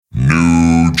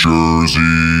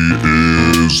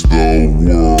Jersey is the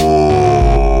world.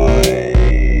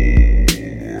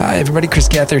 Hi everybody, Chris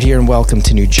Gethard here and welcome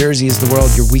to New Jersey is the World,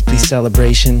 your weekly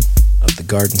celebration of the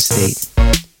Garden State.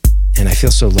 And I feel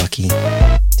so lucky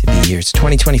to be here. It's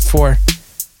 2024.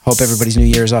 Hope everybody's new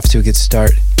year is off to a good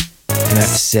start. And I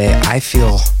have to say, I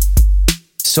feel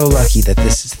so lucky that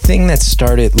this thing that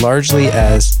started largely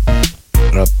as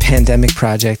a pandemic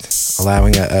project,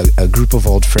 allowing a group of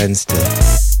old friends to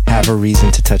have a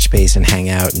reason to touch base and hang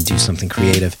out and do something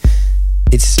creative.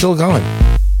 It's still going.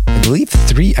 I believe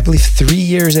 3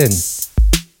 years in,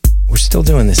 we're still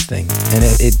doing this thing. And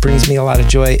it brings me a lot of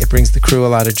joy. It brings the crew a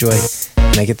lot of joy.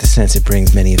 And I get the sense it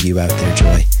brings many of you out there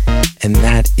joy. And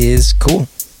that is cool.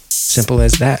 Simple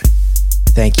as that.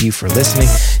 Thank you for listening.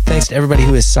 Thanks to everybody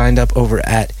who has signed up over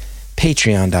at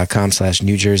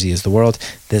patreon.com/New Jersey is the World.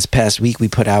 This past week, we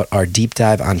put out our deep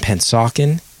dive on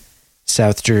Pennsauken,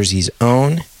 South Jersey's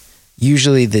own.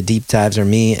 Usually the deep dives are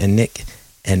me and Nick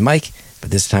and Mike, but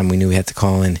this time we knew we had to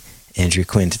call in Andrea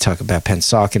Quinn to talk about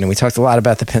Pennsauken, and we talked a lot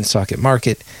about the Pennsauken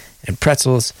market and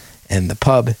pretzels and the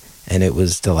pub, and it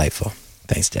was delightful.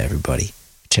 Thanks to everybody.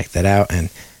 Check that out,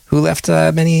 and who left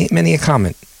many a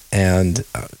comment, and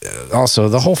also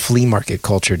the whole flea market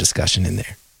culture discussion in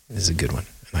there is a good one.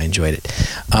 I enjoyed it.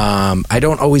 I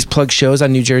don't always plug shows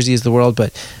on New Jersey is the World,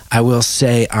 but I will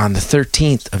say on the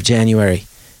 13th of January,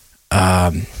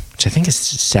 which I think is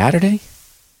Saturday.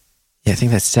 Yeah, I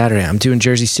think that's Saturday. I'm doing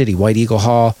Jersey City, White Eagle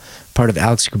Hall, part of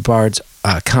Alex Grubard's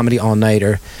comedy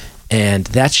all-nighter. And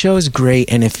that show is great.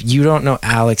 And if you don't know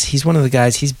Alex, he's one of the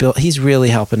guys, he's really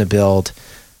helping to build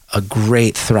a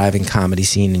great, thriving comedy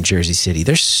scene in Jersey City.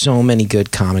 There's so many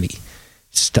good comedy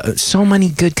so many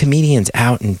good comedians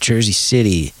out in Jersey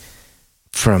City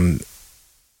from,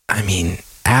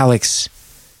 Alex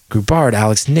Grubard,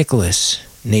 Alex Nicholas,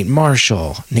 Nate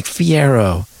Marshall, Nick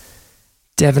Fierro,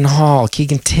 Devin Hall,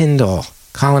 Keegan Tyndall,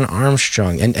 Colin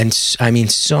Armstrong, and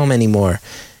so many more.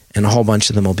 And a whole bunch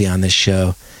of them will be on this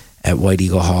show at White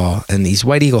Eagle Hall. And these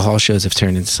White Eagle Hall shows have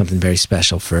turned into something very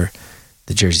special for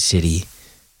the Jersey City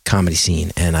comedy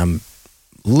scene. And I'm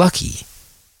lucky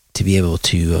to be able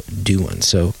to do one.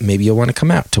 So maybe you'll want to come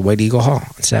out to White Eagle Hall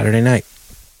on Saturday night.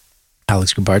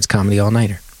 Alex Grubard's comedy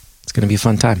all-nighter. It's going to be a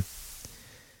fun time.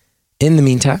 In the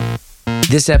meantime,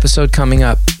 this episode coming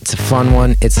up, it's a fun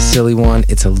one, it's a silly one,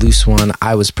 it's a loose one.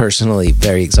 I was personally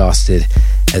very exhausted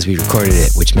as we recorded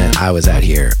it, which meant I was out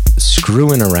here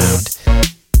screwing around.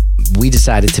 We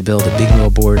decided to build a bingo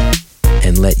board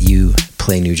and let you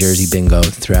play New Jersey bingo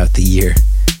throughout the year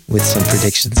with some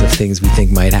predictions of things we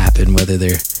think might happen, whether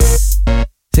they're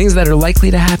things that are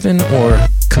likely to happen or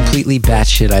completely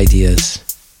batshit ideas.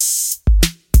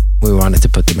 We wanted to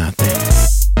put them out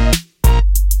there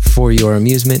for your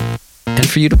amusement and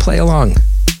for you to play along.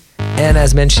 And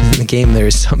as mentioned in the game, there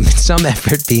is some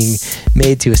effort being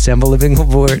made to assemble a bingo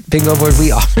board.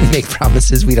 We often make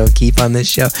promises we don't keep on this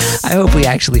show. I hope we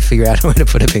actually figure out a way to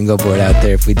put a bingo board out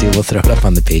there. If we do, we'll throw it up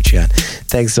on the Patreon.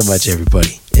 Thanks so much,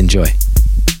 everybody. Enjoy.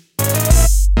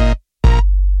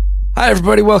 Hi,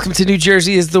 everybody. Welcome to New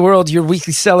Jersey is the World, your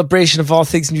weekly celebration of all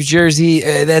things New Jersey.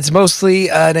 That's mostly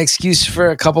an excuse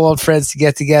for a couple old friends to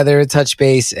get together and touch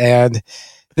base. And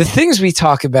the things we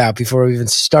talk about before we even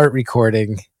start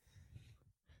recording,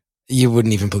 you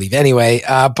wouldn't even believe. Anyway,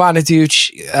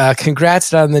 Bonaduce,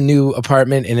 congrats on the new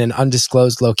apartment in an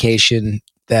undisclosed location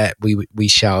that we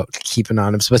shall keep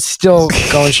anonymous, but still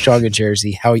going strong in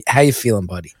Jersey. How you feeling,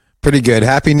 buddy? Pretty good.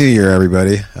 Happy New Year,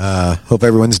 everybody. Hope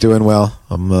everyone's doing well.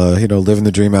 I'm, living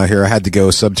the dream out here. I had to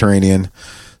go subterranean,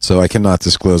 so I cannot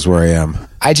disclose where I am.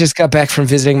 I just got back from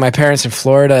visiting my parents in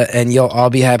Florida, and you'll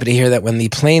all be happy to hear that when the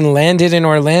plane landed in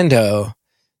Orlando,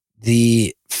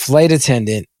 the flight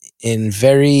attendant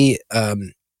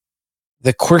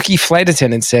the quirky flight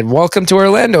attendant said, "Welcome to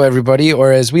Orlando, everybody,"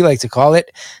 or as we like to call it,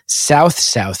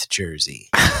 South Jersey.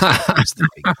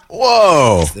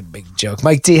 Whoa. That's the big joke.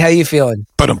 Mike D, how you feeling?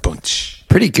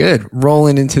 Pretty good.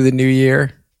 Rolling into the new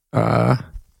year. I'm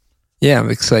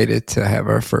excited to have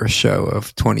our first show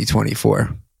of 2024.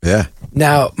 Yeah.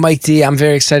 Now, Mike D, I'm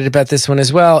very excited about this one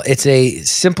as well. It's a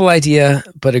simple idea,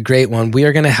 but a great one. We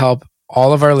are going to help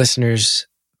all of our listeners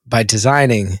by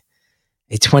designing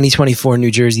a 2024 New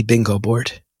Jersey bingo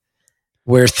board,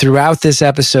 where throughout this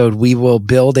episode, we will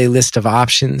build a list of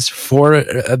options for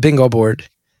a bingo board.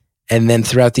 And then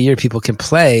throughout the year, people can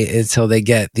play until they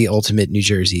get the ultimate New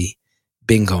Jersey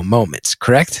bingo moments,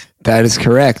 correct? That is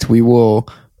correct. We will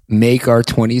make our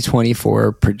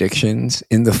 2024 predictions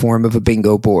in the form of a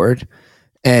bingo board.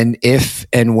 And if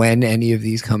and when any of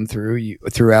these come through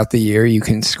throughout the year, you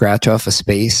can scratch off a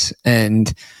space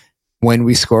and when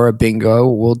we score a bingo,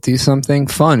 we'll do something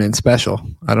fun and special.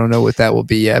 I don't know what that will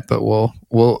be yet, but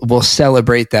we'll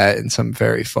celebrate that in some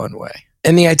very fun way.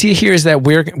 And the idea here is that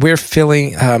we're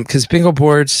filling, because bingo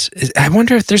boards, I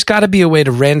wonder if there's got to be a way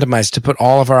to randomize, to put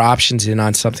all of our options in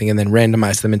on something and then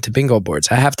randomize them into bingo boards.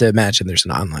 I have to imagine there's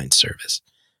an online service.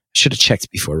 I should have checked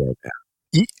before right now.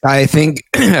 I think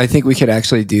we could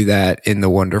actually do that in the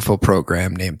wonderful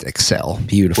program named Excel.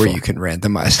 Beautiful. Where you can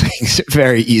randomize things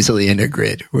very easily in a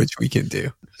grid, which we can do.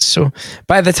 So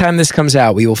by the time this comes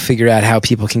out, we will figure out how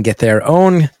people can get their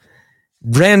own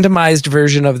randomized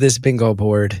version of this bingo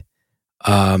board.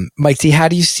 Mike D, how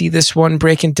do you see this one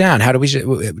breaking down? How do we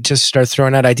just start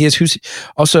throwing out ideas? Who's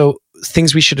also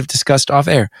things we should have discussed off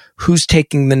air? Who's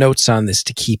taking the notes on this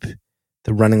to keep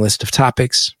the running list of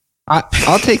topics?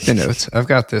 I'll take the notes. I've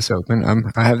got this open.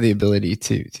 I have the ability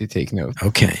to take notes.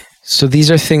 Okay. So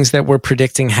these are things that we're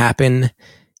predicting happen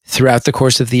throughout the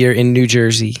course of the year in New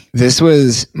Jersey. This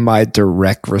was my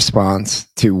direct response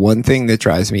to one thing that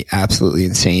drives me absolutely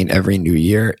insane every new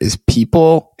year is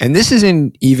people, and this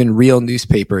isn't even real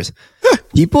newspapers,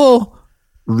 people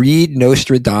read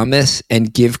Nostradamus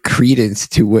and give credence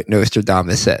to what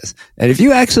Nostradamus says. And if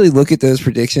you actually look at those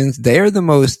predictions, they are the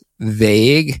most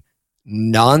vague,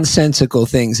 nonsensical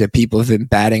things that people have been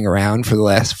batting around for the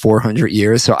last 400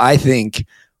 years. So I think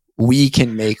we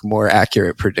can make more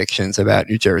accurate predictions about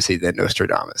New Jersey than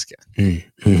Nostradamus can.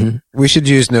 Mm-hmm. We should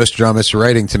use Nostradamus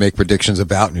writing to make predictions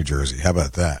about New Jersey. How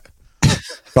about that?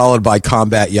 Followed by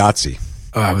Combat Yahtzee.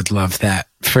 Oh, I would love that.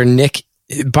 For Nick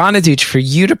Bonaduce, for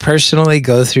you to personally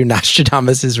go through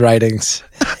Nostradamus's writings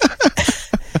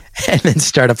and then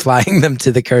start applying them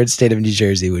to the current state of New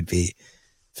Jersey would be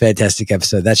a fantastic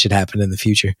episode. That should happen in the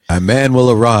future. A man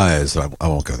will arise. I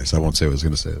won't go this. I won't say what I was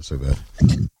going to say. It's so bad.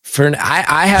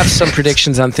 I have some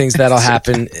predictions on things that'll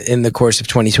happen in the course of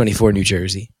 2024 New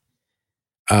Jersey.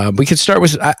 We could start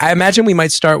with, I imagine we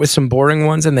might start with some boring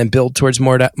ones and then build towards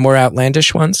more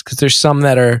outlandish ones, because there's some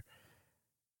that are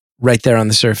right there on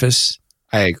the surface.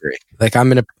 I agree. Like I'm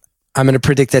gonna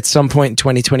predict at some point in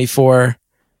 2024,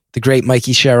 the great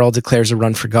Mikey Sherrill declares a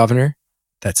run for governor.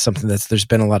 That's something there's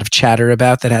been a lot of chatter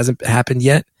about that hasn't happened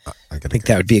yet. I think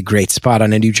that would be a great spot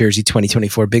on a New Jersey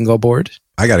 2024 bingo board.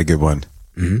 I got a good one.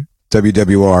 Mm-hmm.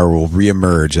 WWR will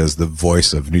reemerge as the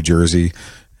voice of New Jersey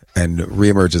and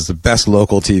reemerge as the best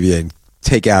local TV and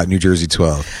take out New Jersey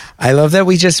 12. I love that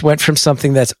we just went from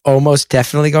something that's almost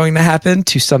definitely going to happen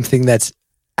to something that's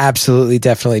absolutely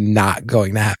definitely not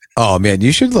going to happen. Oh man,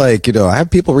 you should I have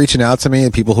people reaching out to me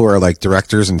and people who are like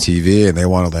directors in TV and they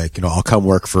want to I'll come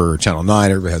work for Channel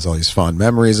 9. Everybody has all these fond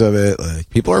memories of it. Like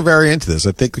people are very into this.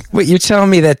 I think. Wait, you're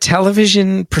telling me that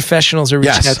television professionals are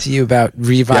reaching out to you about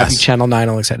reviving Channel 9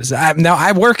 all excited? Now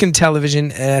I work in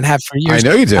television and have for years. I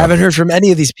know you do. I haven't heard from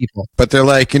any of these people. But they're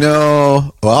like,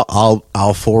 well,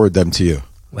 I'll forward them to you.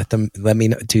 Let me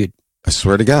know, dude. I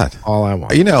swear to God. All I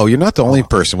want. You're not the only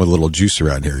person with a little juice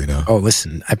around here, Oh,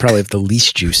 listen, I probably have the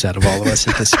least juice out of all of us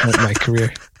at this point in my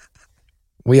career.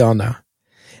 We all know.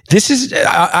 This is,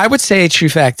 I would say, a true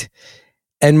fact.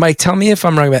 And Mike, tell me if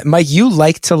I'm wrong about it. Mike, you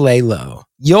like to lay low.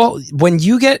 When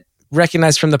you get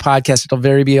recognized from the podcast, it'll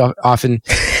very often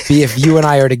be if you and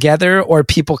I are together or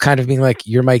people kind of being like,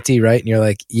 you're Mike D, right? And you're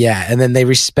like, yeah. And then they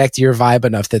respect your vibe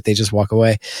enough that they just walk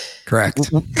away.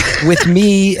 Correct. With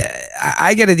me,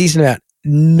 I get a decent amount.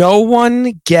 No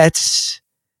one gets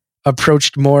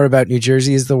approached more about New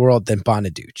Jersey as the world than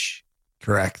Bonaduce.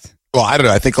 Correct. Well, I don't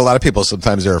know. I think a lot of people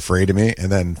sometimes are afraid of me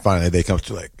and then finally they come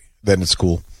to then it's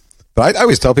cool. But I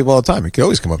always tell people all the time, you can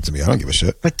always come up to me. I don't give a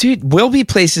shit. But dude, will be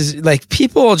places like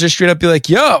people will just straight up be like,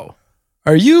 yo,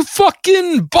 are you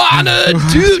fucking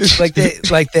Bonaduce?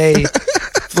 like they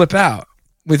flip out.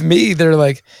 With me, they're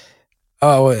like,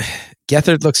 oh,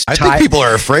 Gethard looks tired. I think people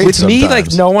are afraid With sometimes. me,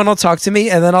 like no one will talk to me.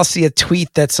 And then I'll see a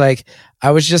tweet that's like,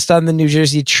 I was just on the New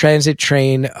Jersey Transit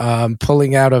train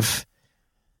pulling out of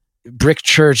Brick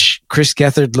Church. Chris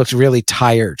Gethard looked really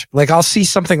tired. Like I'll see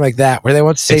something like that where they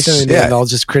won't say something to me and they'll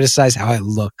just criticize how I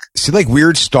look. See, like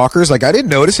weird stalkers. Like I didn't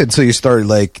notice it until you started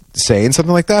saying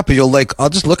something like that. But I'll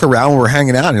just look around when we're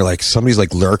hanging out and you're like, somebody's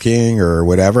lurking or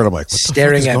whatever. And I'm like,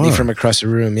 staring at me from across the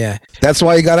room. Yeah. That's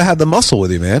why you got to have the muscle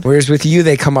with you, man. Whereas with you,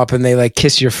 they come up and they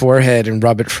kiss your forehead and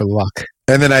rub it for luck.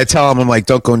 And then I tell them, I'm like,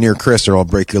 don't go near Chris or I'll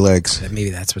break your legs.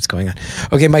 Maybe that's what's going on.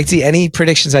 Okay, Mike D, any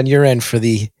predictions on your end for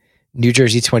the New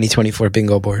Jersey 2024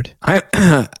 bingo board?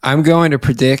 I'm going to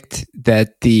predict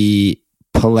that the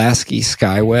Pulaski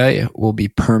Skyway will be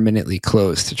permanently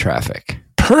closed to traffic.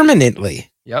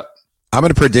 Permanently? Yep. I'm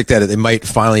going to predict that it might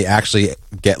finally actually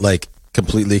get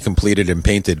completely completed and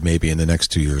painted maybe in the next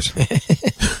 2 years.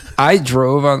 I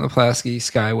drove on the Pulaski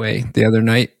Skyway the other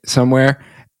night somewhere,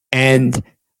 And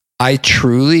I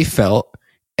truly felt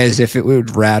as if it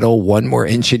would rattle one more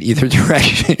inch in either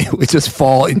direction. It would just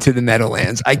fall into the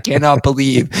Meadowlands. I cannot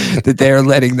believe that they're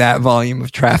letting that volume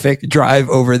of traffic drive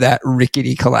over that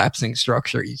rickety collapsing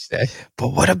structure each day. But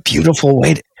what a beautiful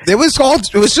way to... It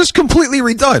was just completely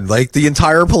redone. Like the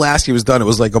entire Pulaski was done. It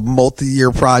was like a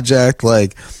multi-year project.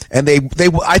 Like, and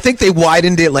I think they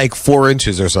widened it like 4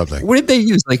 inches or something. What did they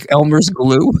use? Like Elmer's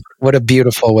glue? What a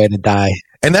beautiful way to die.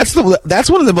 And that's one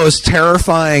of the most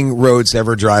terrifying roads to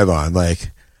ever drive on.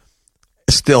 Like,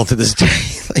 still to this day.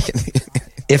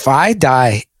 If I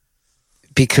die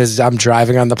because I'm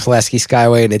driving on the Pulaski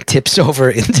Skyway and it tips over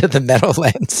into the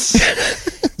Meadowlands,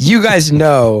 you guys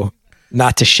know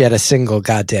not to shed a single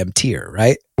goddamn tear,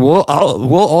 right? We'll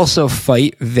also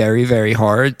fight very, very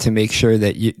hard to make sure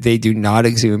that they do not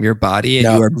exhume your body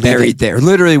and you are buried there.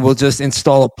 Literally, we'll just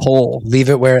install a pole. Leave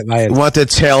it where it lands. You want the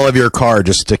tail of your car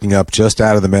just sticking up just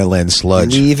out of the Meadowlands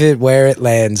sludge. Leave it where it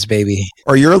lands, baby.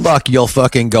 Or your luck, you'll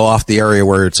fucking go off the area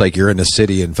where it's like you're in the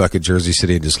city in fucking Jersey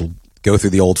City and just go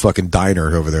through the old fucking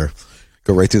diner over there.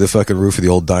 Go right through the fucking roof of the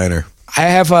old diner. I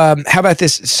have, how about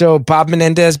this? So Bob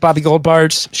Menendez, Bobby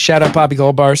Goldbars, shout out Bobby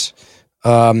Goldbars.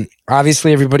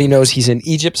 Obviously everybody knows he's in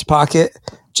Egypt's pocket.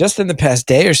 Just in the past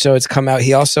day or so, it's come out.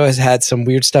 He also has had some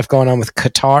weird stuff going on with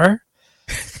Qatar.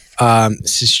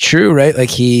 This is true, right? Like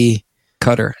he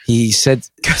said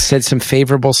some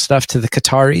favorable stuff to the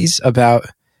Qataris about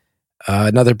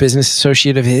another business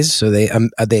associate of his. So they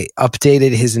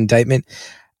updated his indictment.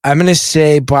 I'm going to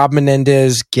say Bob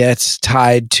Menendez gets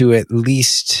tied to at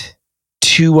least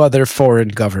 2 other foreign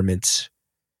governments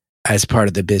as part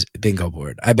of the bingo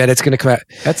board. I bet it's going to come out.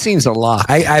 That seems a lot.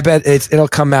 I bet it'll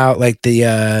come out like the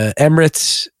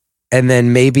Emirates, and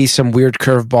then maybe some weird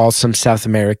curveballs, some South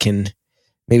American,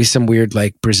 maybe some weird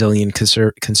like Brazilian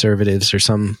conservatives or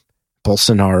some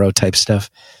Bolsonaro type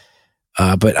stuff.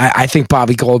 But I think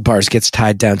Bobby Goldbars gets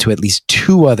tied down to at least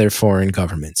 2 other foreign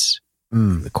governments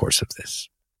in the course of this.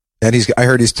 And I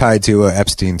heard he's tied to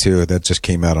Epstein too. That just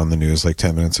came out on the news like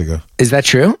 10 minutes ago. Is that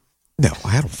true? No,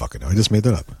 I don't fucking know. I just made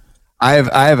that up. I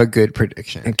have a good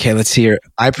prediction. Okay, let's hear it.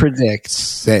 I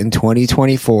predict that in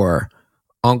 2024,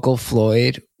 Uncle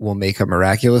Floyd will make a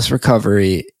miraculous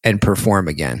recovery and perform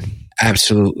again.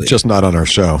 Absolutely. Just not on our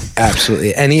show.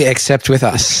 Absolutely. Except with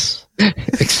us.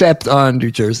 Except on New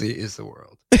Jersey is the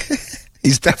World.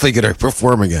 He's definitely going to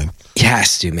perform again. He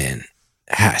has to, man.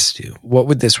 Has to. What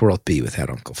would this world be without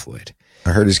Uncle Floyd?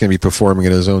 I heard he's going to be performing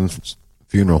at his own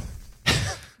funeral.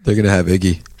 They're going to have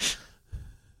Iggy.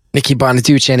 Nikki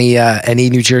Bonaduce, any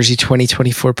New Jersey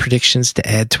 2024 predictions to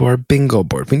add to our bingo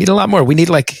board? We need a lot more. We need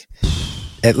like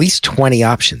at least 20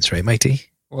 options, right, Mike D?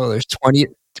 Well, there's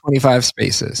 25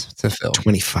 spaces to fill.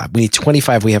 25. We need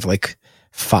 25. We have like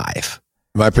 5.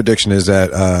 My prediction is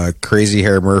that Crazy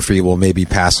Hair Murphy will maybe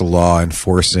pass a law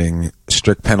enforcing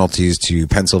strict penalties to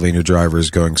Pennsylvania drivers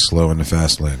going slow in the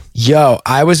fast lane. Yo,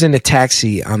 I was in a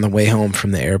taxi on the way home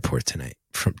from the airport tonight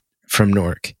from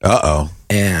Newark. Uh-oh.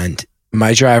 And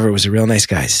my driver was a real nice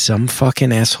guy. Some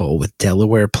fucking asshole with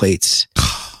Delaware plates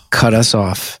cut us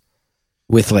off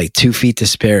with like 2 feet to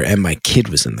spare, and my kid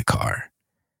was in the car.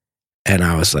 And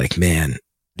I was like, man.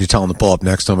 Did you tell him to pull up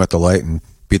next to him at the light and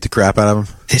beat the crap out of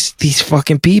him? These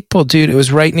fucking people, dude. It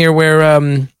was right near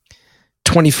where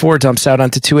 24 dumps out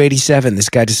onto 287. This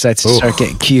guy decides to start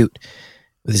getting cute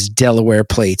with his Delaware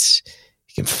plates.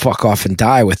 You can fuck off and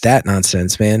die with that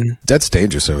nonsense, man. That's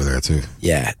dangerous over there, too.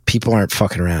 Yeah, people aren't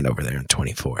fucking around over there in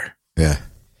 24. Yeah.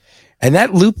 And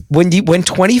that loop, when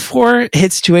 24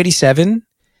 hits 287...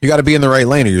 You got to be in the right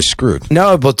lane or you're screwed.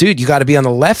 No, but dude, you got to be on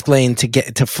the left lane to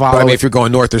get to follow. But I mean, if you're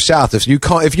going north or south, if you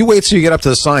wait till you get up to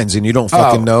the signs and you don't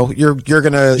fucking know, you're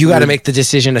gonna. You got to make the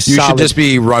decision. You should just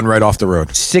be run right off the road.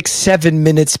 6-7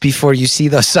 minutes before you see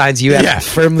those signs, you have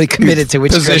firmly committed to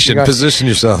which position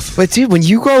yourself. But dude, when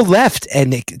you go left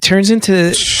and it turns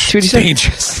into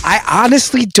 287, I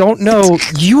honestly don't know.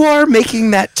 You are making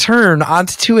that turn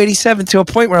onto 287 to a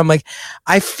point where I'm like,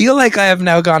 I feel like I have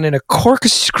now gone in a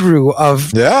corkscrew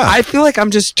of. Yeah. I feel like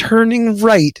I'm just turning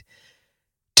right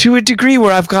to a degree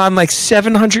where I've gone like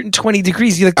 720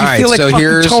 degrees. You feel like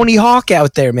fucking Tony Hawk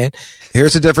out there, man.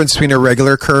 Here's the difference between a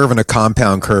regular curve and a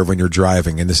compound curve when you're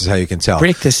driving, and this is how you can tell.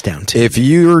 Break this down, too. If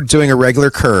you're doing a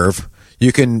regular curve,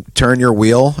 you can turn your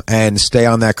wheel and stay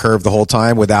on that curve the whole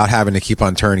time without having to keep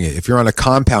on turning it. If you're on a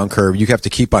compound curve, you have to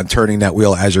keep on turning that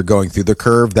wheel as you're going through the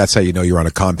curve. That's how you know you're on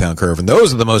a compound curve. And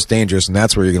those are the most dangerous, and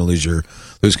that's where you're going to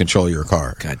lose control of your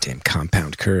car. Goddamn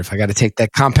compound curve. I got to take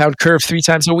that compound curve 3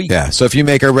 times a week. Yeah. So if you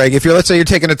make let's say you're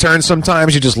taking a turn,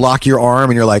 sometimes you just lock your arm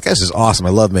and you're like, this is awesome.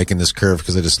 I love making this curve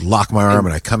because I just lock my arm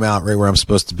and I come out right where I'm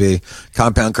supposed to be.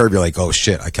 Compound curve, you're like, oh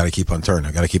shit, I got to keep on turning.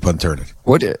 I got to keep on turning.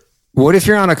 What if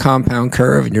you're on a compound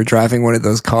curve and you're driving one of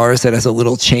those cars that has a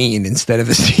little chain instead of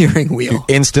a steering wheel? You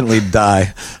instantly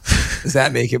die. Does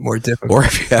that make it more difficult? Or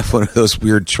if you have one of those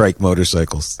weird trike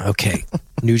motorcycles. Okay.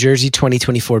 New Jersey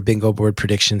 2024 bingo board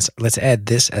predictions. Let's add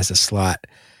this as a slot.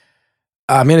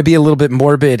 I'm going to be a little bit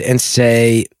morbid and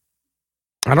say,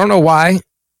 I don't know why,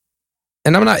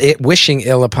 and I'm not wishing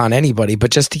ill upon anybody, but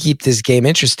just to keep this game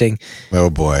interesting. Oh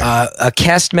boy. A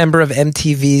cast member of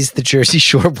MTV's The Jersey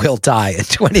Shore will die in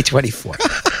 2024.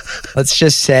 Let's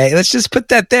just put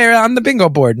that there on the bingo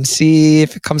board and see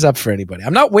if it comes up for anybody.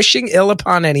 I'm not wishing ill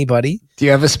upon anybody. Do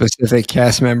you have a specific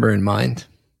cast member in mind?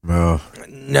 Oh.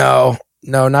 No,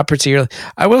 not particularly.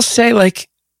 I will say,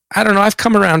 I don't know. I've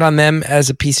come around on them as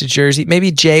a piece of Jersey.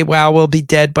 Maybe JWoww will be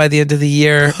dead by the end of the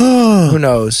year. Who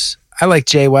knows? I like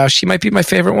JWoww. She might be my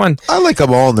favorite one. I like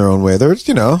them all in their own way. There's,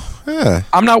 yeah.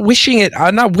 I'm not wishing it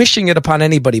upon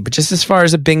anybody, but just as far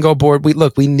as a bingo board,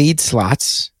 we need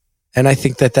slots, and I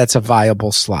think that that's a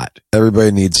viable slot.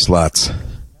 Everybody needs slots.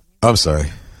 I'm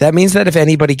sorry. That means that if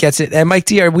anybody gets it, and Mike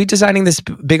D, are we designing this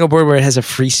bingo board where it has a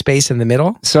free space in the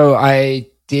middle? So I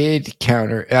did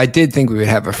think we would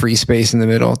have a free space in the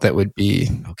middle that would be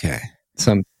okay.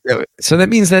 So that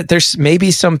means that there's maybe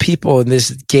some people in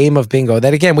this game of bingo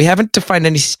that, again, we haven't defined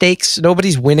any stakes.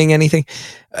 Nobody's winning anything.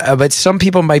 But some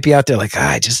people might be out there like,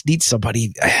 I just need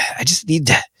somebody. I just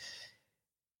need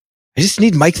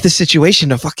Mike the Situation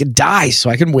to fucking die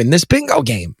so I can win this bingo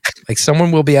game. Like,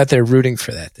 someone will be out there rooting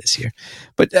for that this year.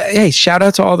 But hey, shout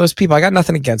out to all those people. I got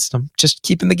nothing against them. Just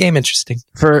keeping the game interesting.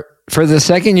 For the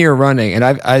second year running, and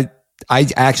I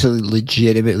actually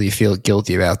legitimately feel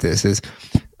guilty about this, is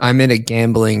I'm in a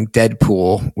gambling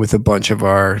Deadpool with a bunch of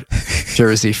our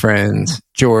Jersey friends,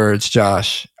 George,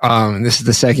 Josh. This is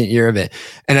the second year of it.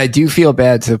 And I do feel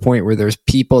bad to the point where there's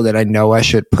people that I know I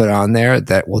should put on there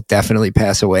that will definitely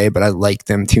pass away, but I like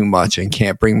them too much and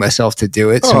can't bring myself to do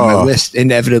it. So my list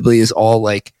inevitably is all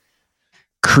like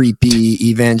creepy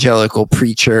evangelical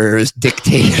preachers,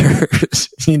 dictators,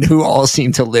 who all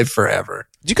seem to live forever.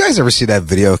 Did you guys ever see that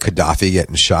video of Gaddafi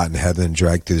getting shot in the head and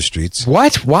dragged through the streets?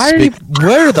 What? Where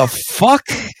the fuck?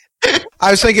 I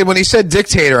was thinking, when he said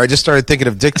dictator, I just started thinking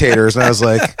of dictators, and I was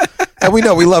like, and we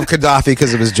know we love Gaddafi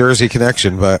because of his Jersey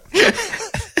connection, but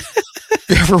if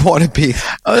you ever want to be...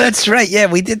 Oh, that's right. Yeah,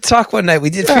 we did talk one night.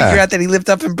 We did figure out that he lived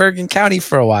up in Bergen County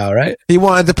for a while, right? He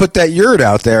wanted to put that yurt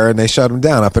out there, and they shut him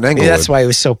down up in Englewood. Yeah, that's why he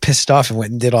was so pissed off and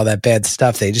went and did all that bad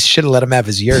stuff. They just should have let him have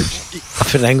his yurt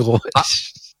up in Englewood.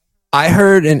 I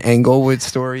heard an Englewood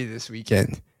story this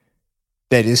weekend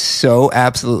that is so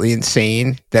absolutely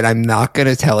insane that I'm not going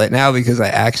to tell it now because I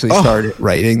actually started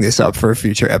writing this up for a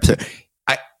future episode.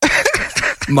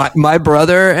 My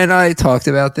brother and I talked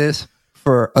about this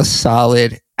for a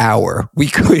solid hour. We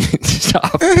couldn't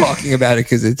stop talking about it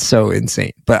because it's so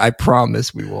insane. But I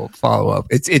promise we will follow up.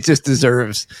 It just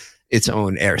deserves its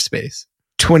own airspace.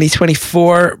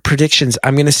 2024 predictions.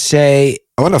 I'm going to say...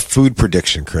 I want a food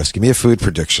prediction, Chris. Give me a food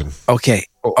prediction. Okay.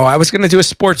 I was going to do a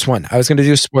sports one.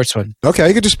 Okay,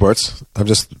 you could do sports. I'm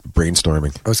just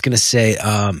brainstorming. I was going to say...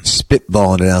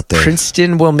 spitballing it out there.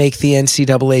 Princeton will make the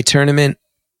NCAA tournament.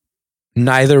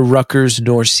 Neither Rutgers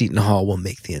nor Seton Hall will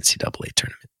make the NCAA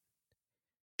tournament.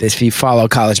 If you follow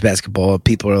college basketball,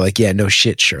 people are like, yeah, no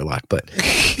shit, Sherlock. But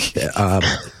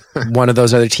one of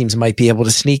those other teams might be able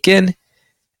to sneak in.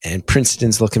 And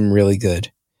Princeton's looking really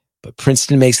good. But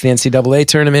Princeton makes the NCAA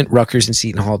tournament. Rutgers and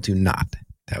Seton Hall do not.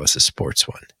 That was a sports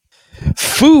one.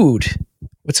 Food.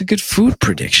 What's a good food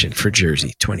prediction for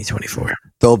Jersey 2024?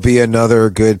 There'll be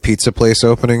another good pizza place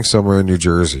opening somewhere in New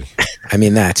Jersey. I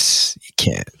mean, you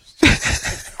can't.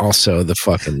 Also, the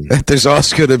fucking... There's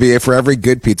also going to be, for every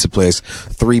good pizza place,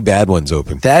 3 bad ones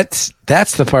open. That's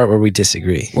the part where we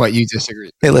disagree. What, you disagree?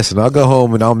 Hey, listen, I'll go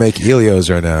home and I'll make Elio's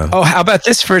right now. Oh, how about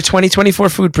this for a 2024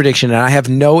 food prediction? And I have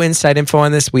no inside info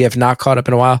on this. We have not caught up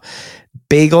in a while.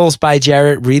 Bagels by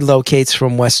Jarrett relocates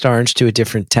from West Orange to a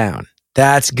different town.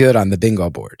 That's good on the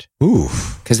bingo board. Ooh.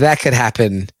 Because that could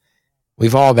happen.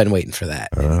 We've all been waiting for that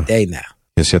any day now.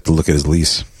 Guess you have to look at his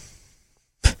lease.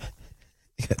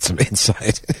 Got some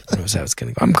insight.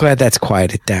 I'm glad that's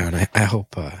quieted down. I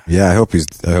hope. Yeah, I hope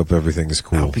everything is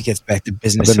cool. I hope he gets back to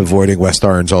business. I've been avoiding West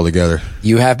Orange altogether.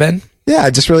 You have been? Yeah,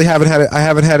 I just really haven't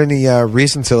had any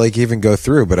reason to like even go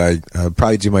through, but I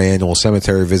probably do my annual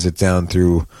cemetery visit down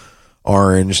through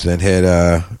Orange, then hit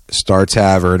Star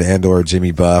Tavern and or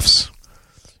Jimmy Buff's,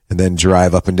 and then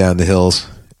drive up and down the hills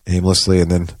aimlessly,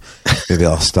 and then maybe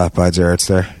I'll stop by Jarrett's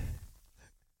there.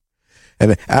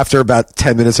 And after about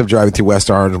 10 minutes of driving through West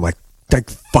Orange, I'm like, thank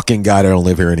fucking God I don't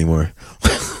live here anymore.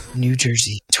 New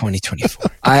Jersey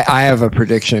 2024. I have a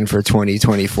prediction for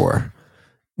 2024.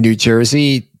 New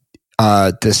Jersey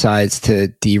decides to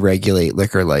deregulate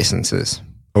liquor licenses.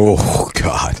 Oh,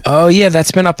 God. Oh, yeah,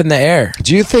 that's been up in the air.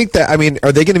 Do you think that, I mean,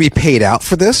 are they going to be paid out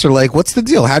for this? Or, like, what's the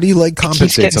deal? How do you, like,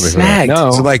 compensate getting somebody for that? snagged. No.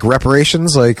 Is it, like,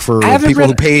 reparations, like, for I haven't people who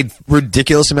read- paid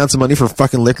ridiculous amounts of money for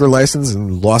fucking liquor license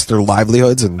and lost their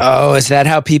livelihoods? And Oh, is that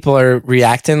how people are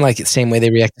reacting? Like the same way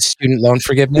they react to student loan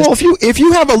forgiveness? well, if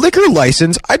you have a liquor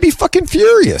license, I'd be fucking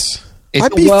furious.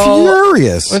 I'd be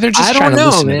furious. Or they're just I don't trying to know,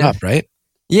 loosen it man. up, right?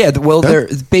 Yeah, well, Yeah. they're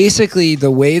basically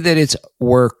the way that it's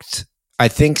worked, I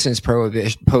think, since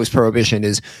post-prohibition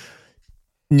is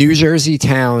New Jersey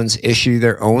towns issue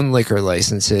their own liquor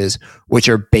licenses, which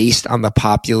are based on the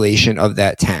population of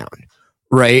that town,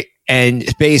 right? And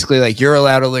it's basically like you're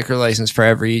allowed a liquor license for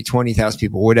every 20,000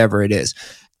 people, whatever it is.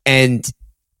 And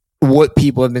what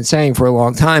people have been saying for a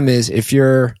long time is if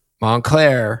you're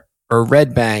Montclair or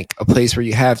Red Bank, a place where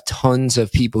you have tons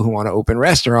of people who want to open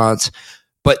restaurants,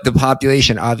 but the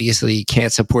population obviously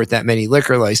can't support that many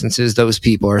liquor licenses, those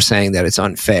people are saying that it's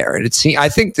unfair. And I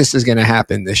think this is going to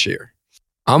happen this year.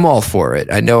 I'm all for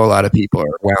it. I know a lot of people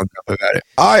are wound up about it.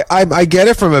 I get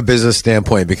it from a business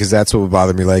standpoint because that's what would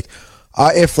bother me. Like,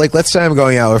 if like let's say I'm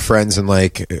going out with friends and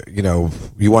like you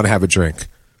want to have a drink,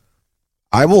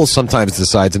 I will sometimes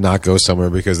decide to not go somewhere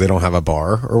because they don't have a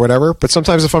bar or whatever. But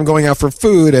sometimes if I'm going out for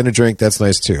food and a drink, that's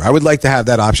nice too. I would like to have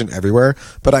that option everywhere.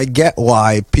 But I get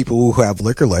why people who have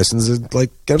liquor licenses like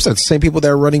get upset. It's the same people that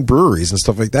are running breweries and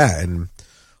stuff like that, and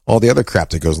all the other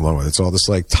crap that goes along with it. It's all this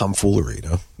like tomfoolery,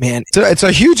 Man, It's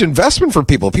a huge investment for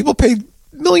people. People pay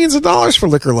millions of dollars for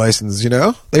liquor licenses,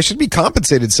 They should be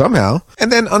compensated somehow.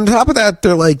 And then on top of that,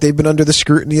 they've been under the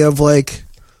scrutiny of like,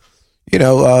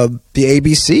 the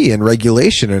ABC and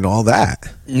regulation and all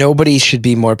that. nobody should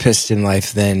be more pissed in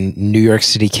life than New York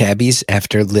City cabbies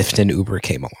after Lyft and Uber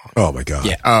came along. Oh my God.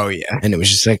 Yeah. Oh, yeah. And it was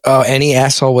just like, oh, any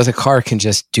asshole with a car can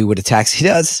just do what a taxi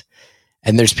does.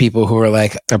 And there's people who are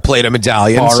like I played a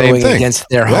medallion, same borrowing thing. against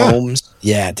their Yeah. homes.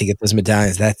 Yeah, to get those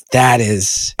medallions. That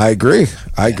is I agree.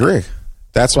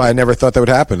 That's why I never thought that would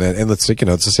happen. And let's see,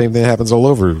 it's the same thing that happens all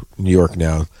over New York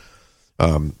now.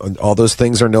 All those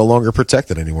things are no longer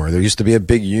protected anymore. There used to be a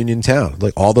big union town.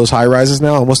 Like all those high rises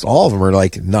now, almost all of them are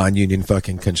like non-union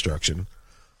fucking construction.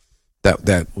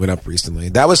 That went up recently.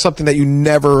 That was something that you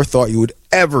never thought you would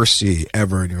ever see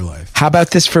ever in your life. How about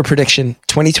this for prediction?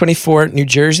 2024 New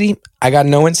Jersey. I got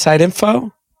no inside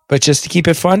info, but just to keep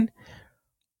it fun,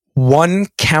 one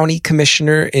county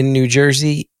commissioner in New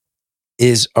Jersey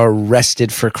is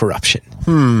arrested for corruption.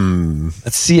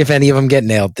 Let's see if any of them get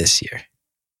nailed this year.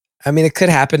 I mean, it could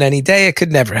happen any day. It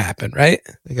could never happen, right?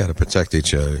 They got to protect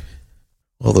each other.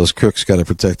 All those crooks got to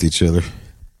protect each other.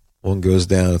 One goes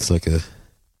down, it's like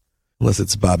unless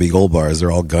it's Bobby Goldbars,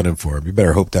 they're all gunning for him. You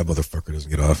better hope that motherfucker doesn't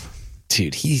get off.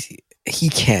 Dude, he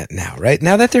can't now, right?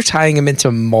 Now that they're tying him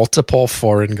into multiple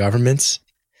foreign governments.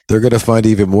 They're going to find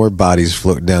even more bodies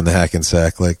floating down the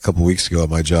Hackensack like a couple weeks ago at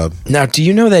my job. Now, do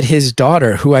you know that his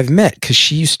daughter, who I've met, because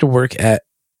she used to work at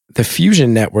the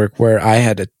Fusion Network where I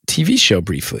had a TV show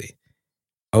briefly,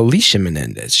 Alicia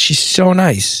Menendez, she's so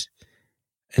nice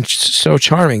and so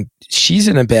charming. She's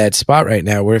in a bad spot right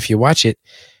now where if you watch it,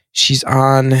 she's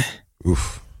on,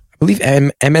 Oof. I believe,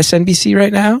 MSNBC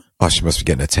right now. Oh, she must be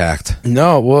getting attacked.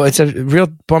 No, well, it's a real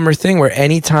bummer thing where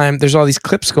anytime there's all these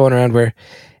clips going around where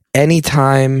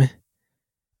anytime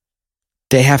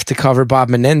they have to cover Bob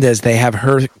Menendez, they have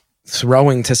her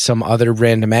throwing to some other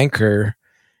random anchor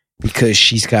because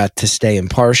she's got to stay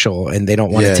impartial and they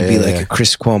don't want it to be like a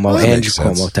Chris Cuomo, Well, that Andrew makes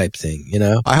sense. Cuomo type thing,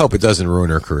 I hope it doesn't ruin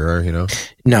her career,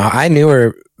 No, I knew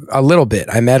her a little bit.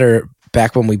 I met her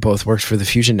back when we both worked for the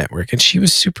Fusion Network and she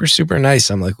was super, super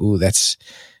nice. I'm like, ooh, that's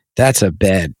a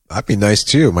bad. I'd be nice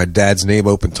too. My dad's name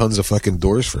opened tons of fucking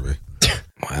doors for me.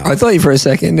 Wow. I thought you for a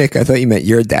second, Nick, I thought you meant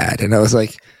your dad. And I was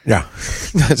like, Yeah.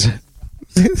 That's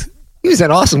it. he was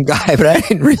an awesome guy, but I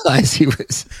didn't realize he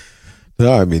was.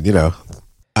 No, I mean,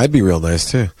 I'd be real nice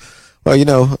too.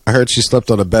 Well, I heard she slept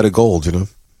on a bed of gold,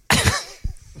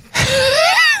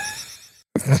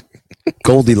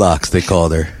 Goldilocks, they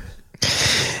called her.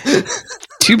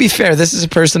 To be fair, this is a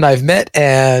person I've met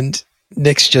and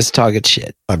Nick's just talking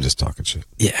shit. I'm just talking shit.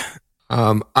 Yeah.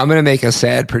 I'm going to make a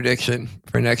sad prediction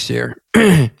for next year.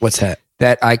 What's that?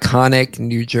 that iconic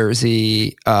New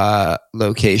Jersey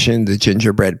location, the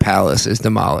Gingerbread Palace, is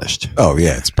demolished. Oh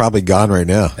yeah, it's probably gone right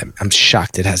now. I'm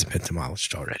shocked it hasn't been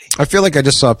demolished already. I feel like I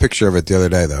just saw a picture of it the other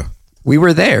day, though. We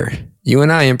were there, you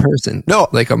and I in person. No.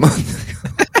 Like a month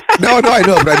ago. No, I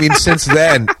know, but I mean since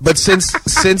then. But since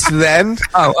then,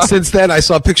 I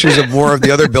saw pictures of more of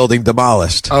the other building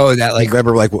demolished. Oh, that like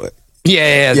remember like what?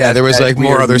 yeah. There was that like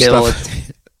more weird other mill stuff.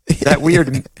 That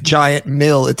weird giant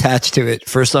mill attached to it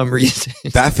for some reason.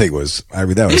 That thing was. I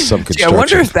mean, that was some Yeah, construction. I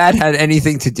wonder if that had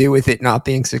anything to do with it not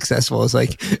being successful as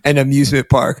like an amusement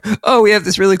park. Oh, we have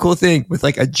this really cool thing with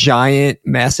like a giant,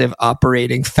 massive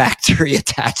operating factory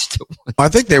attached to one. I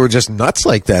think they were just nuts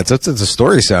like that. That's what the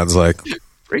story sounds like.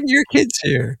 Bring your kids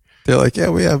here. They're like, yeah,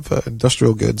 we have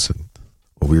industrial goods and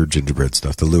weird gingerbread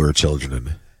stuff to lure children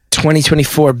in.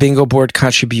 2024 bingo board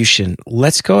contribution.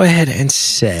 Let's go ahead and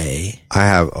say. I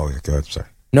have. Oh, go ahead. Sorry.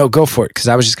 No, go for it, because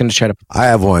I was just going to try to. I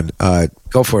have one.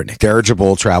 Go for it, Nick.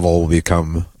 Dirigible travel will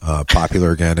become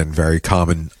popular again and very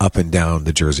common up and down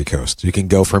the Jersey coast. You can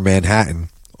go from Manhattan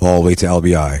all the way to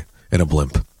LBI in a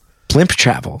blimp. Blimp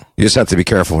travel. You just have to be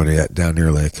careful when you get down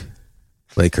near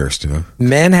Lakehurst, you know?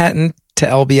 Manhattan to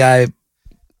LBI.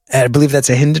 I believe that's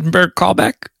a Hindenburg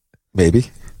callback.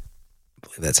 Maybe.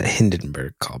 That's a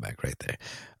Hindenburg callback right there.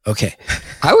 Okay.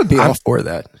 I would be all for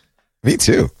that. Me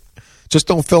too. Just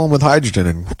don't fill them with hydrogen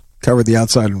and cover the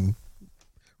outside in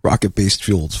rocket-based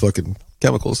fuels, fucking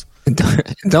chemicals.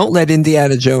 Don't let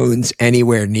Indiana Jones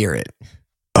anywhere near it.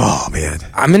 Oh, man.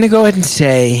 I'm going to go ahead and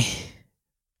say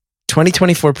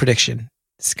 2024 prediction.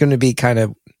 It's going to be kind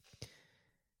of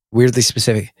weirdly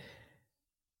specific.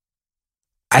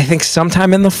 I think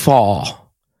sometime in the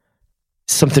fall,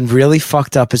 something really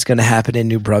fucked up is going to happen in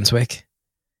New Brunswick.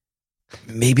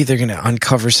 Maybe they're going to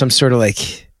uncover some sort of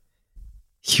like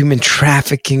human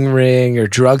trafficking ring or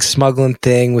drug smuggling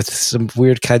thing with some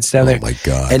weird kids down there. Oh my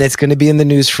God. And it's going to be in the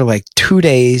news for like 2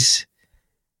 days.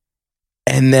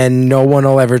 And then no one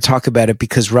will ever talk about it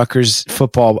because Rutgers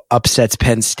football upsets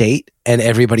Penn State and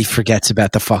everybody forgets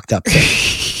about the fucked up thing.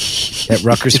 That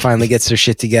Rutgers finally gets their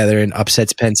shit together and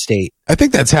upsets Penn State. I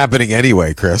think that's happening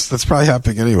anyway, Chris. That's probably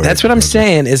happening anyway. That's what I'm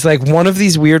saying is like one of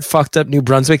these weird fucked up New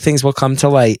Brunswick things will come to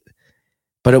light,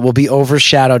 but it will be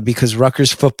overshadowed because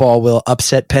Rutgers football will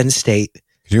upset Penn State.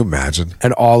 Can you imagine?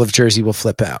 And all of Jersey will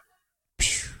flip out.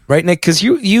 Right, Nick? Because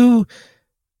you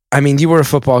were a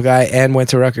football guy and went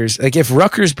to Rutgers. Like if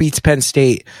Rutgers beats Penn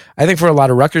State, I think for a lot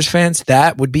of Rutgers fans,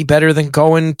 that would be better than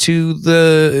going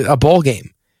to a bowl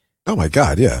game. Oh my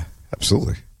God, yeah.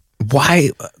 Absolutely.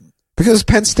 Why? Because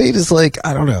Penn State is like,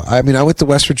 I don't know. I mean, I went to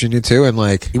West Virginia too, and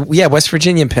like, yeah, West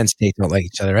Virginia and Penn State don't like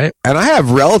each other, right? And I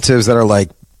have relatives that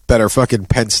are fucking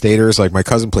Penn Staters. Like my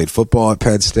cousin played football at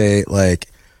Penn State. Like,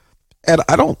 and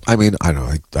I know,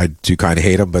 I do kind of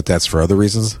hate them, but that's for other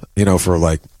reasons, you know, for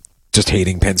like just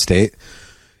hating Penn State.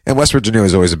 And West Virginia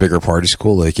was always a bigger party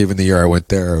school. Like even the year I went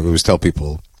there, I always tell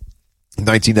people, in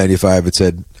 1995, it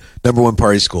said, #1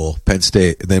 party school, Penn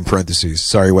State, and then parentheses,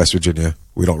 sorry, West Virginia,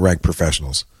 we don't rank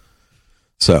professionals.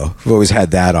 So we've always had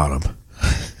that on them.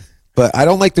 But I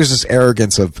don't like there's this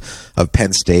arrogance of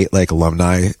Penn State, like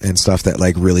alumni and stuff that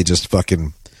like really just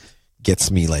fucking gets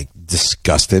me like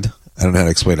disgusted. I don't know how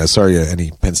to explain that. Sorry to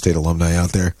any Penn State alumni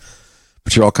out there,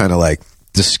 but you're all kind of like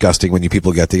disgusting when you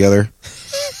people get together.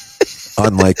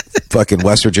 Unlike fucking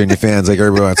West Virginia fans, like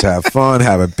everybody wants to have fun,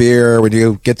 have a beer. When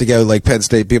you get together like Penn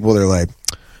State people, they're like,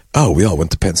 oh, we all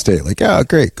went to Penn State. Like, yeah,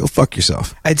 great. Go fuck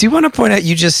yourself. I do want to point out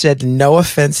you just said no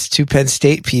offense to Penn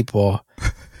State people,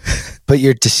 but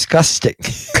you're disgusting.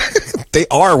 They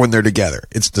are when they're together.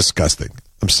 It's disgusting.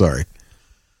 I'm sorry.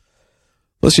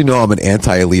 Plus, you know I'm an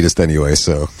anti-elitist anyway,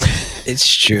 so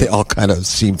it's true. They all kind of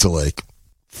seem to like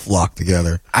flock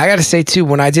together. I got to say, too,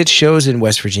 when I did shows in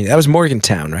West Virginia, that was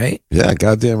Morgantown, right? Yeah,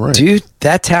 goddamn right. Dude,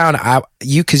 that town,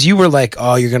 because you were like,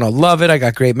 oh, you're going to love it. I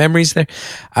got great memories there.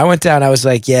 I went down, I was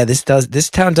like, yeah, this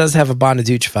town does have a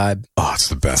Bonadouche vibe. Oh, it's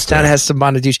the best. This town has some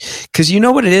Bonadouche. Because you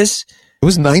know what it is? It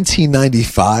was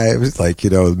 1995, like,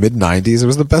 you know, mid-90s. It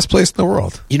was the best place in the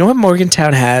world. You know what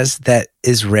Morgantown has that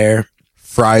is rare?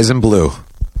 Fries and blue.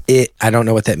 I don't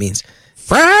know what that means.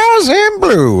 Fries and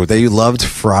blue. They loved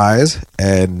fries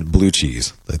and blue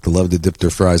cheese. Like they loved to dip their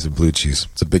fries in blue cheese.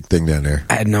 It's a big thing down there.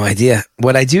 I had no idea.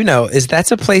 What I do know is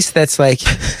that's a place that's like,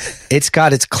 it's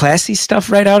got its classy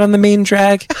stuff right out on the main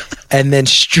drag, and then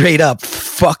straight up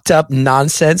fucked up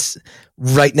nonsense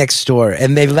right next door,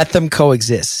 and they let them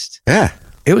coexist. Yeah.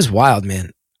 It was wild,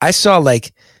 man. I saw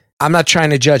like, I'm not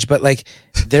trying to judge, but like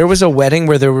there was a wedding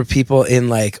where there were people in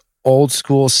like old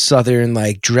school Southern,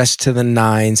 like dressed to the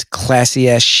nines, classy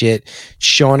ass shit,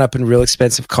 showing up in real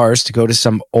expensive cars to go to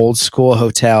some old school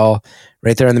hotel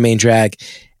right there on the main drag.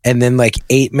 And then like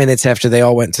 8 minutes after they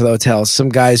all went to the hotel, some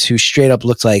guys who straight up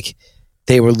looked like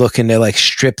they were looking to like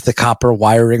strip the copper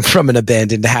wiring from an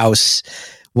abandoned house,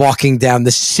 walking down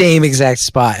the same exact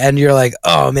spot. And you're like,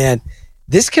 oh man,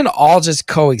 this can all just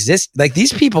coexist. Like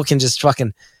these people can just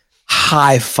fucking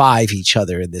high five each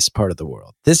other in this part of the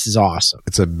world. This is awesome.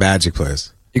 It's a magic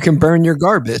place. You can burn your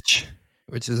garbage,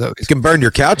 which is always You can burn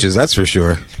your couches, that's for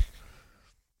sure.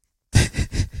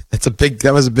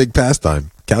 That was a big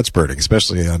pastime. Couch burning,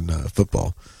 especially on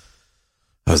football.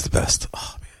 That was the best.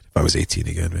 Oh man, if I was 18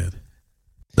 again, man.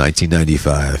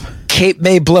 1995. Cape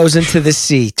May blows into the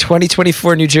sea.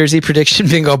 2024 New Jersey prediction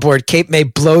bingo board. Cape May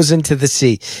blows into the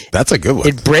sea. That's a good one.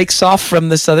 It breaks off from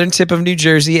the southern tip of New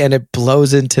Jersey and it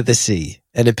blows into the sea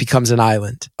and it becomes an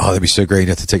island. Oh, that'd be so great. You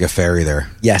have to take a ferry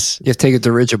there. Yes. you have to take a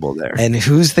dirigible there. And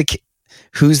who's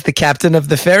the captain of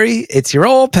the ferry? It's your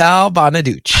old pal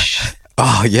Bonaduce.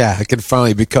 Oh yeah, I can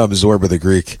finally become Zorba the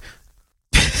Greek.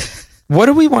 What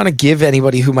do we want to give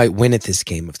anybody who might win at this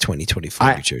game of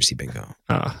 2024 New Jersey bingo?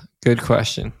 Oh, good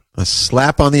question. A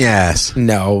slap on the ass.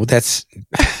 No, that's...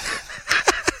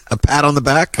 A pat on the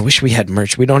back. I wish we had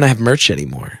merch. We don't have merch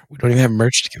anymore. We don't even have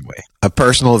merch to give away. A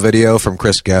personal video from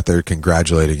Chris Gethard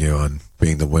congratulating you on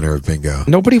being the winner of bingo.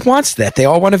 Nobody wants that. They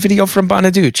all want a video from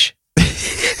Bonaduce.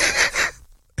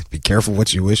 Be careful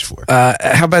what you wish for.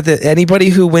 How about that? Anybody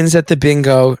who wins at the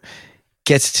bingo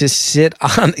gets to sit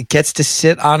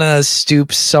on a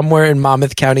stoop somewhere in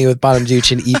Monmouth County with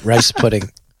Bonaduce and eat rice pudding.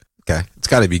 Okay. It's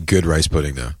got to be good rice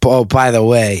pudding, though. Oh, by the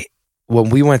way, when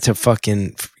we went to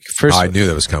fucking first, I knew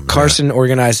that was coming. Carson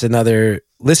organized another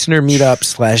listener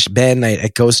meetup / band night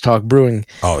at Ghost Talk Brewing.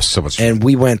 Oh, so much fun. And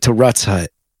we went to Rutt's Hut,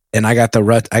 and I got the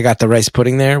rice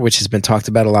pudding there, which has been talked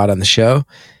about a lot on the show.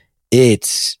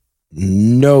 It's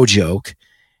no joke,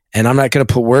 and I'm not going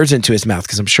to put words into his mouth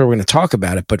because I'm sure we're going to talk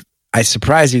about it. But I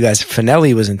surprised you guys.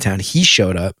 Finelli was in town. He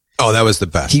showed up. Oh, that was the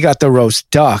best. He got the roast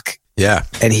duck. Yeah.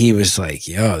 And he was like,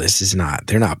 yo,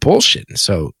 they're not bullshitting.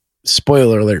 So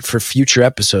spoiler alert for future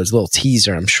episodes, little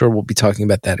teaser. I'm sure we'll be talking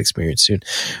about that experience soon.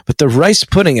 But the rice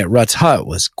pudding at Rutt's Hut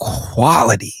was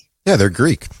quality. Yeah, they're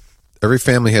Greek. Every Greek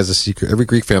family has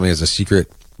a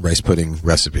secret rice pudding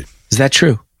recipe. Is that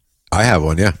true? I have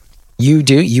one, yeah. You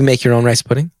do? You make your own rice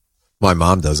pudding? My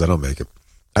mom does. I don't make it.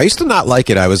 I used to not like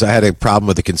it. I had a problem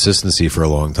with the consistency for a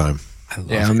long time.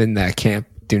 I'm in that camp.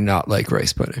 Do not like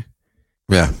rice pudding.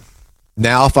 Yeah.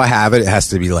 Now, if I have it, it has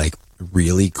to be like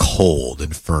really cold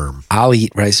and firm. I'll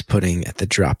eat rice pudding at the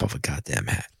drop of a goddamn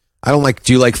hat. I don't like.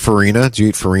 Do you like farina? Do you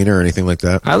eat farina or anything like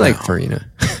that? I like farina.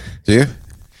 Do you?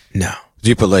 No. Do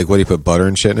you put what do you put butter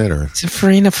and shit in it, or? Is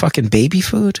farina fucking baby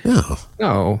food? No.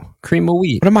 No, cream of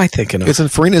wheat. What am I thinking of?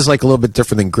 Because farina is like a little bit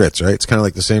different than grits, right? It's kind of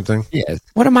like the same thing. Yeah.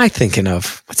 What am I thinking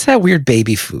of? What's that weird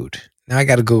baby food? Now I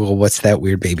got to Google what's that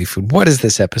weird baby food. What is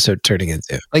this episode turning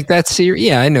into? Like that cereal.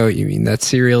 Yeah, I know what you mean. That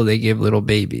cereal they give little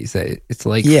babies. It's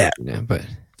like farina, but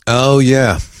Oh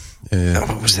yeah.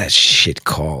 Yeah. What was that shit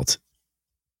called?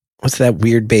 What's that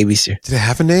weird baby cereal? Did it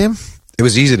have a name? It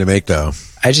was easy to make though.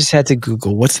 I just had to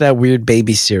Google what's that weird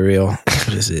baby cereal.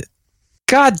 What is it?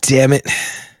 God damn it!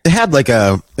 It had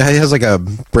it has like a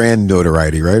brand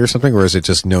notoriety, right, or something, or is it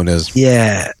just known as?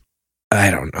 Yeah, I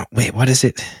don't know. Wait, what is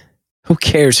it? Who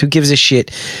cares? Who gives a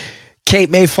shit? Cape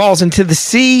May falls into the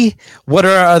sea. What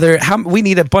are our other? We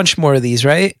need a bunch more of these,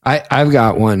 right? I've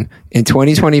got one. In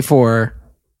 2024,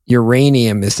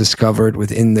 uranium is discovered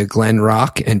within the Glen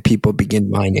Rock, and people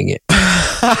begin mining it.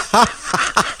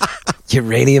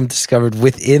 Uranium discovered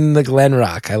within the Glen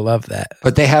Rock. I love that.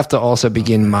 But they have to also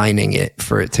begin mining it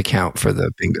for it to count for the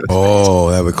bingo.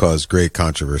 Oh, that would cause great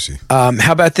controversy.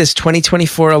 How about this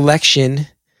 2024 election?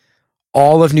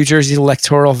 All of New Jersey's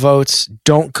electoral votes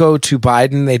don't go to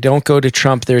Biden. They don't go to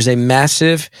Trump. There's a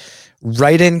massive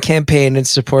write-in campaign in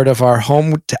support of our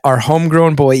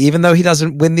homegrown boy. Even though he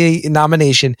doesn't win the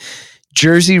nomination,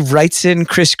 Jersey writes in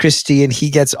Chris Christie, and he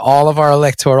gets all of our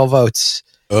electoral votes.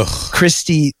 Ugh.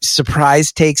 Christie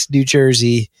surprise takes New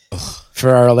Jersey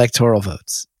for our electoral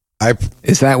votes.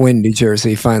 Is that when New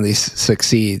Jersey finally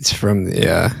succeeds from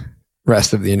the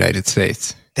rest of the United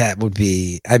States? That would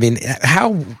be, I mean,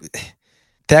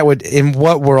 in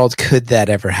what world could that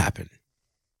ever happen?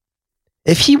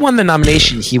 If he won the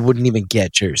nomination, he wouldn't even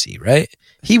get Jersey, right?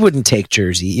 He wouldn't take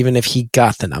Jersey, even if he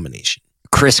got the nomination.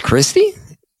 Chris Christie?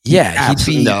 Yeah, he'd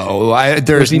be. No,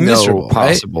 there's no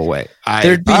possible way.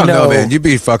 There'd be I don't know, man. You'd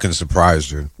be fucking surprised,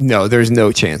 dude. No, there's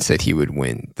no chance that he would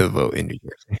win the vote in New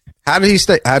Jersey. How did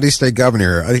he stay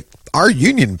governor? Our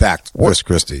union backed Chris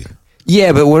Christie.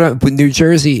 Yeah, but New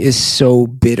Jersey is so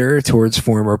bitter towards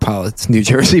former New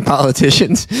Jersey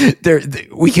politicians.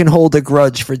 We can hold a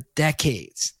grudge for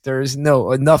decades. There's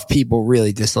enough people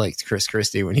really disliked Chris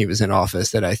Christie when he was in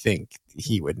office that I think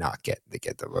he would not get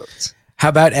the votes. How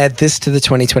about add this to the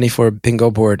 2024 bingo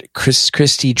board? Chris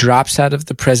Christie drops out of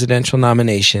the presidential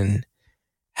nomination,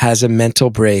 has a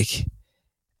mental break,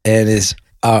 and is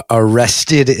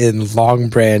arrested in Long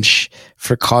Branch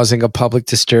for causing a public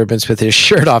disturbance with his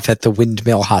shirt off at the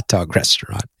Windmill hot dog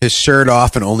restaurant. His shirt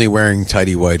off and only wearing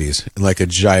tighty whities, like a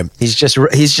giant.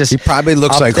 He probably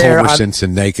looks like Homer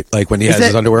Simpson naked, like when he has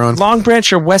his underwear on. Long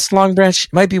Branch or West Long Branch?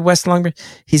 It might be West Long Branch.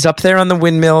 He's up there on the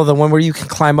windmill, the one where you can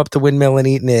climb up the windmill and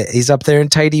eat in it. He's up there in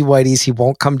tighty whities. He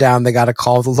won't come down. They got to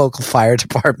call the local fire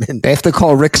department. They have to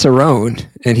call Rick Cerrone,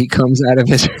 and he comes out of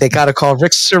his. They got to call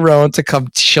Rick Cerrone to come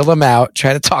chill him out,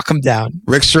 try to talk him down.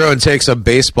 Rick Cerrone takes a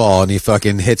baseball and he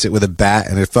fucking hits it with a bat,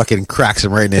 and it fucking cracks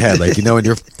him right in the head. Like, you know,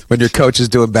 when your coach is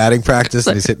doing batting practice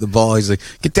and he's hitting the ball, he's like,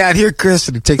 "Get down here, Chris,"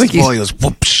 and he takes the ball and he goes,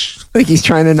 whoosh. Like he's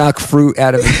trying to knock fruit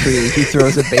out of a tree. He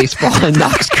throws a baseball and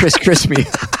knocks Chris Christie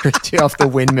off the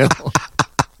windmill.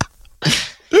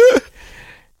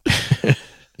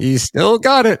 He's still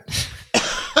got it.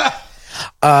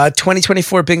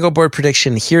 2024 bingo board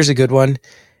prediction. Here's a good one.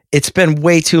 It's been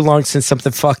way too long since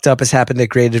something fucked up has happened at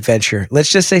Great Adventure.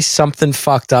 Let's just say something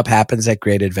fucked up happens at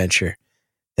Great Adventure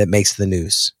that makes the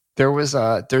news. There's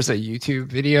a YouTube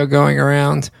video going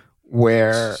around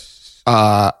where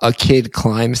a kid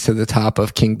climbs to the top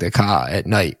of King Dakar at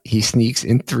night. He sneaks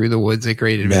in through the woods at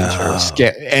Great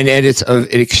Adventure. And it's an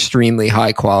extremely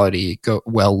high quality,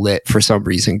 well lit for some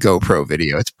reason GoPro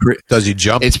video. Does he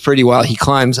jump? It's pretty wild. He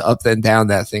climbs up and down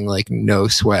that thing like no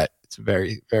sweat. It's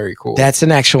very, very cool. That's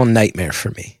an actual nightmare for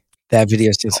me. That video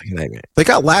is just like a nightmare. They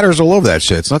got ladders all over that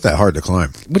shit. It's not that hard to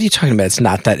climb. What are you talking about? It's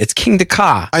not that. It's King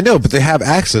Dakar. I know, but they have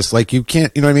access. Like, you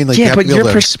can't, you know what I mean? Like, yeah, but your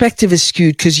perspective is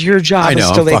skewed because your job is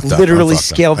to like literally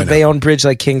scale the Bayonne Bridge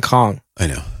like King Kong. I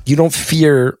know. You don't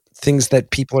fear things that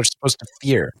people are supposed to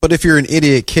fear. But if you're an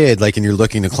idiot kid, like, and you're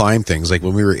looking to climb things, like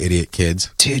when we were idiot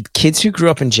kids. Dude, kids who grew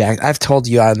up in Jackson, I've told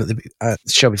you on the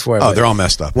show before. Oh, they're all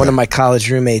messed up. One of my college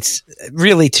roommates,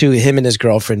 really too, him and his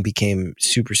girlfriend became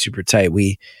super, super tight.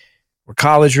 We were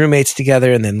college roommates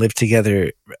together and then lived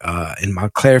together in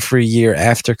Montclair for a year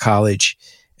after college.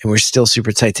 And we're still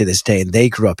super tight to this day. And they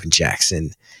grew up in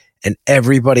Jackson. And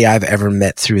everybody I've ever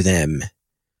met through them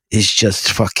is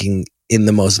just fucking, in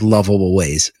the most lovable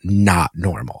ways, not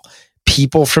normal.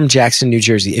 People from Jackson, New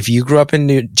Jersey. If you grew up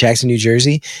in Jackson, New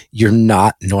Jersey, you're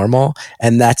not normal.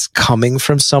 And that's coming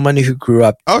from someone who grew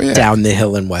up down the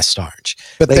hill in West Orange.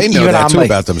 But like, they know that too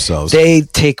about themselves. They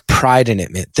take pride in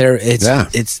it, man. They're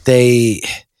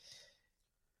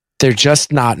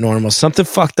just not normal. Something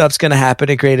fucked up's going to happen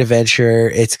at Great Adventure.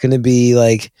 It's going to be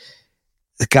like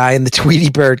the guy in the Tweety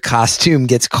Bird costume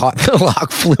gets caught in the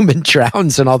lock flume and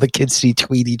drowns, and all the kids see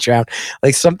Tweety drown.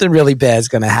 Like, something really bad is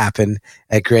going to happen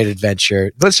at Great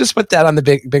Adventure. Let's just put that on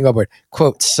the bingo board.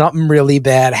 Quote, something really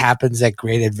bad happens at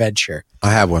Great Adventure.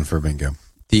 I have one for bingo.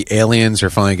 The aliens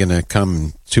are finally going to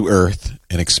come to Earth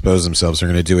and expose themselves. They're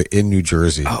going to do it in New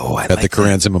Jersey at the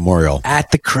Carranza Memorial.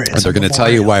 At the Carranza And they're going to tell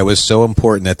you why it was so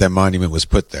important that monument was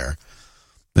put there.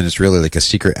 And it's really like a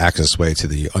secret access way to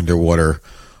the underwater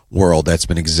world that's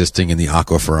been existing in the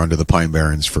aquifer under the Pine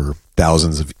Barrens for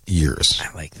thousands of years.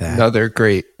 I like that. Another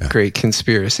great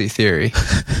conspiracy theory.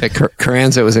 That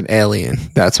Carranza was an alien.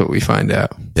 That's what we find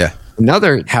out. Yeah.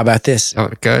 Another. How about this? Oh,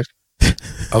 good.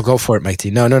 Oh, go for it, Mike T.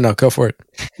 No, go for it.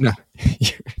 No.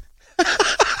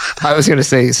 I was going to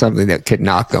say something that could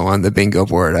not go on the bingo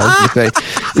board. I was going to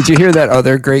say, did you hear that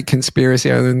other great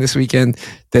conspiracy other than this weekend,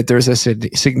 that there's a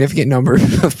significant number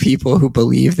of people who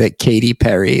believe that Katy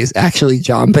Perry is actually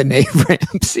John Benet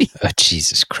Ramsey? Oh,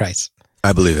 Jesus Christ.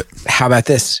 I believe it. How about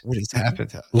this? What has happened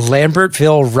to us?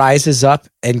 Lambertville rises up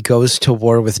and goes to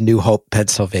war with New Hope,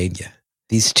 Pennsylvania.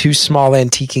 These two small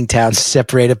antiquing towns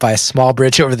separated by a small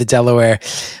bridge over the Delaware.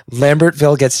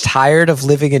 Lambertville gets tired of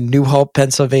living in New Hope,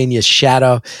 Pennsylvania's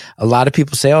shadow. A lot of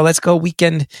people say, oh, let's go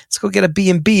get a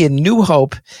B&B in New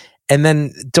Hope. And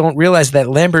then don't realize that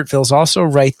Lambertville's also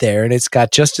right there, and it's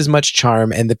got just as much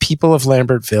charm. And the people of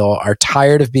Lambertville are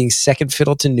tired of being second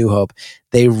fiddle to New Hope.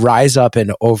 They rise up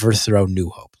and overthrow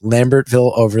New Hope.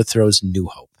 Lambertville overthrows New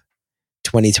Hope.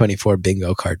 2024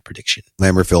 bingo card prediction.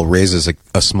 Lambertville raises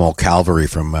a small cavalry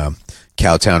from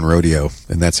Cowtown Rodeo,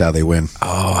 and that's how they win.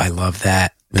 Oh, I love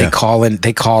that. Yeah.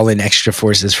 They call in extra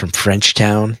forces from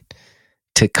Frenchtown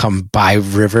to come by the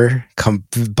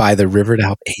river to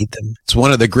help aid them. It's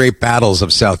one of the great battles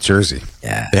of South Jersey.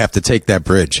 Yeah. They have to take that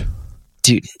bridge.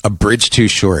 Dude. A bridge too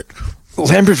short.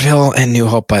 Lambertville and New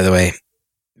Hope, by the way,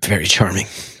 Very charming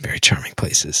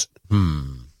places.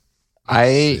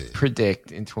 I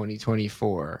predict in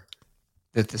 2024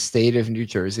 that the state of New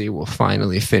Jersey will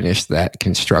finally finish that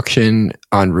construction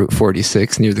on Route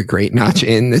 46 near the Great Notch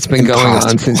Inn that's been going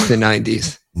on since the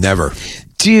 90s. Never.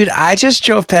 Dude, I just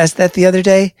drove past that the other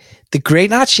day. The Great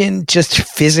Notch Inn just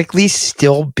physically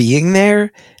still being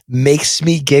there makes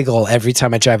me giggle every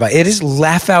time I drive by. It is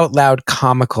laugh out loud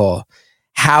comical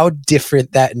how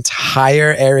different that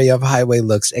entire area of highway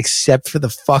looks, except for the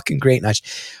fucking Great Notch.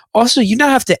 Also, you now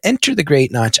have to enter the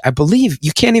Great Notch. I believe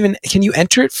you can't even, can you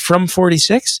enter it from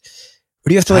 46? Or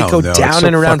do you have to go down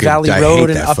and around Valley Road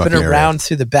and up and around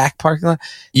through the back parking lot?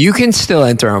 You can still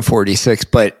enter on 46,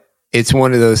 but it's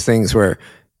one of those things where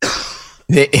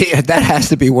that has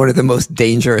to be one of the most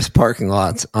dangerous parking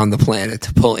lots on the planet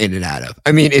to pull in and out of.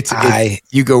 I mean,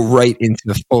 you go right into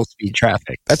the full speed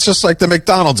traffic. That's just like the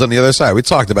McDonald's on the other side. We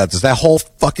talked about this. That whole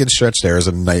fucking stretch there is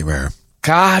a nightmare.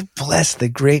 God bless the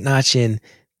Great Notch Inn.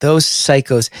 Those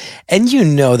psychos. And you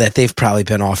know that they've probably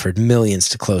been offered millions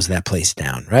to close that place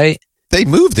down, right? They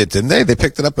moved it, didn't they? They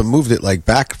picked it up and moved it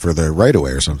back for the right of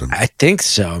way or something. I think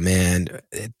so, man.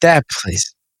 That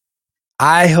place.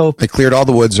 I hope they cleared all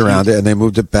the woods around it and they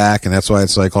moved it back, and that's why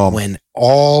it's like all when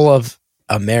all of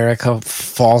America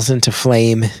falls into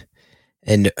flame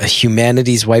and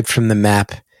humanity's wiped from the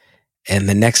map and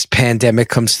the next pandemic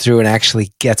comes through and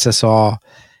actually gets us all,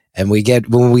 and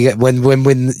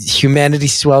when humanity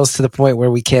swells to the point where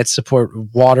we can't support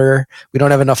water, we don't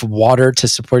have enough water to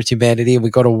support humanity, and we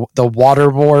go to the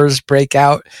water wars break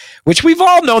out, which we've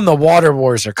all known the water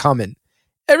wars are coming.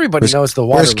 Everybody knows the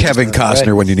water. Where's Kevin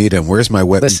Costner when you need him? Where's my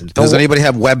web? Listen, does anybody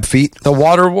have web feet? The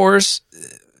water wars,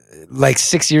 like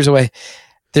 6 years away.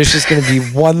 There's just going to be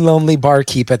one lonely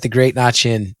barkeep at the Great Notch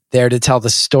Inn there to tell the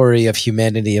story of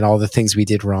humanity and all the things we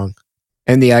did wrong.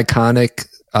 And the iconic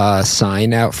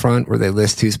sign out front where they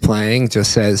list who's playing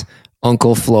just says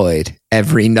Uncle Floyd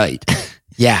every night.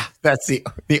 Yeah, that's the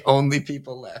only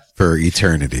people left for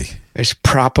eternity. Just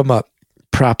prop them up.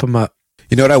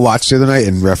 You know what I watched the other night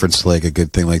in reference to like a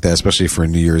good thing like that, especially for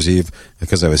New Year's Eve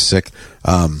because I was sick.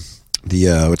 The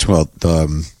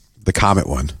Comet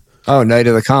one. Oh, Night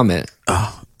of the Comet.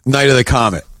 Oh, Night of the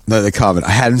Comet. I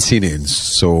hadn't seen it in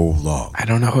so long. I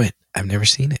don't know it. I've never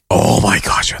seen it. Oh my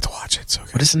gosh, you have to watch it. It's so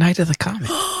good. What is Night of the Comet?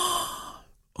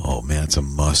 Oh man, it's a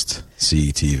must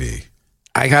see TV.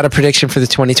 I got a prediction for the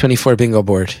 2024 bingo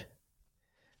board.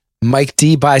 Mike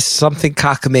D buys something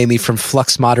cockamamie from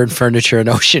Flux Modern Furniture in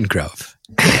Ocean Grove.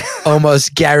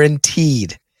 Almost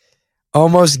guaranteed.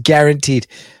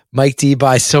 Mike D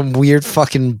buys some weird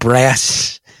fucking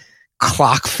brass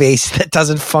clock face that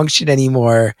doesn't function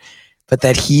anymore, but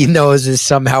that he knows is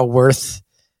somehow worth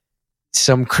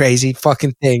some crazy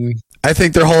fucking thing. I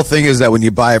think their whole thing is that when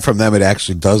you buy it from them, it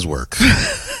actually does work.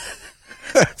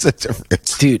 That's a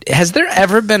difference. Dude, has there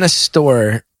ever been a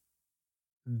store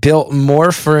built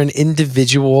more for an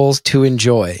individual to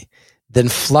enjoy than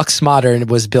Flux Modern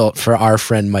was built for our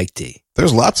friend Mike D?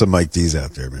 There's lots of Mike D's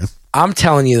out there, man. I'm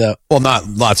telling you though. Well, not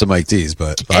lots of Mike D's,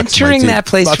 but entering that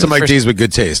place. Lots of Mike D's with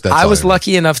good taste. I was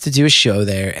lucky enough to do a show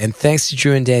there, and thanks to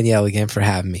Drew and Danielle again for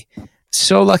having me.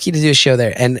 So lucky to do a show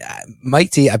there. And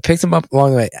Mike D, I picked him up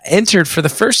along the way. Entered for the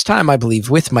first time, I believe,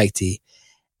 with Mike D.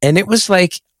 And it was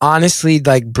like, honestly,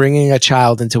 like bringing a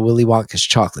child into Willy Wonka's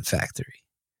chocolate factory.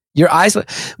 Your eyes,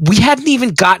 we hadn't even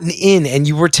gotten in, and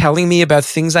you were telling me about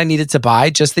things I needed to buy,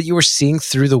 just that you were seeing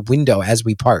through the window as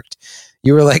we parked.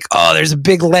 You were like, oh, there's a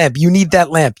big lamp. You need that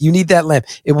lamp.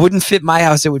 It wouldn't fit my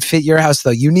house. It would fit your house,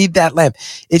 though. You need that lamp.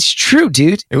 It's true,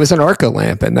 dude. It was an Arca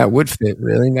lamp, and that would fit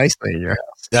really nicely in your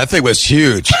house. That thing was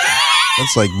huge.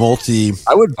 That's like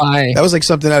I would buy. That was like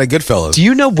something out of Goodfellas. Do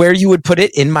you know where you would put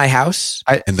it in my house?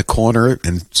 In the corner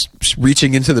and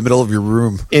reaching into the middle of your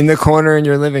room. In the corner in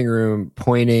your living room,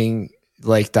 pointing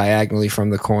like diagonally from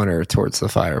the corner towards the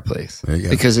fireplace. There you go.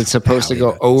 Because it's supposed to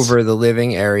go over the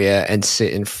living area and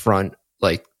sit in front,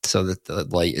 like so that the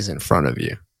light is in front of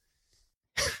you.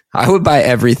 I would buy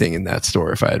everything in that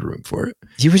store if I had room for it.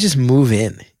 You would just move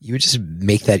in. You would just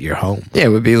make that your home. Yeah, it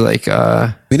would be like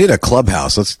we need a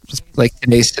clubhouse. Let's like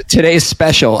today's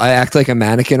special. I act like a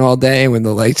mannequin all day. When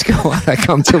the lights go on, I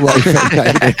come to life at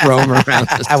night and roam around.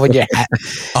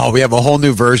 Oh, we have a whole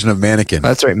new version of mannequin.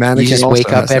 That's right. Mannequin. You just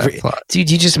wake up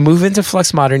dude. You just move into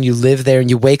Flux Modern. You live there, and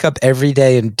you wake up every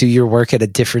day and do your work at a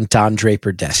different Don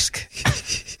Draper desk.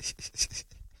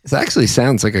 This actually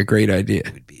sounds like a great idea.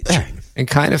 It would be a dream. And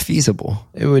kind of feasible.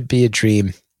 It would be a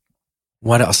dream.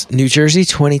 What else? New Jersey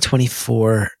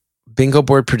 2024 bingo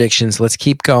board predictions. Let's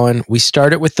keep going. We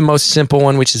started with the most simple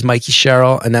one, which is Mikey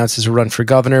Sherrill announces a run for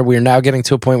governor. We are now getting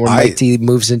to a point where Mike D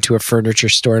moves into a furniture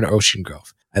store in Ocean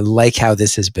Grove. I like how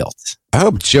this is built. I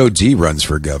hope Joe D runs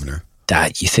for governor.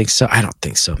 You think so? I don't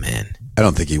think so, man. I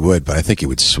don't think he would, but I think he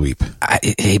would sweep.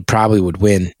 He probably would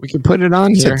win. We can put it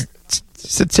on here.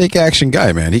 He's a take action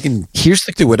guy, man. He can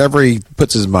do whatever he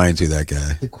puts his mind to, that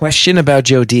guy. The question about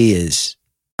Joe D is,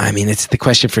 I mean, it's the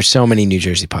question for so many New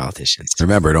Jersey politicians.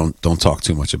 Remember, don't talk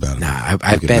too much about him. Nah,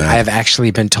 I've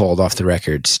actually been told off the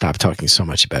record, stop talking so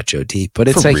much about Joe D. But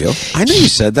it's for like, real? I know you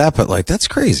said that, but like that's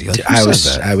crazy. Like, I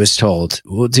was told.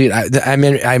 Well, dude, I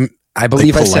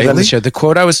believe like, I said on the show. The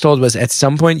quote I was told was, "At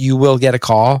some point, you will get a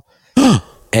call."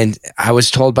 And I was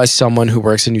told by someone who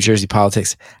works in New Jersey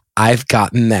politics, I've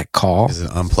gotten that call. Is it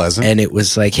unpleasant? And it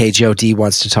was like, "Hey, Joe D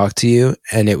wants to talk to you."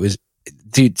 And it was,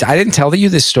 dude, I didn't tell you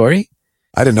this story.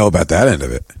 I didn't know about that end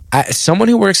of it. Someone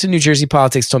who works in New Jersey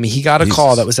politics told me he got a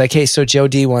call that was like, "Hey, so Joe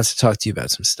D wants to talk to you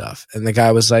about some stuff." And the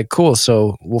guy was like, "Cool,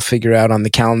 so we'll figure out on the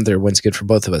calendar when's good for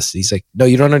both of us." He's like, "No,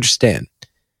 you don't understand.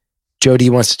 Joe D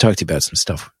wants to talk to you about some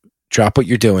stuff. Drop what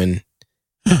you're doing.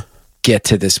 Get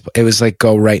to this." It was like,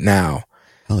 "Go right now."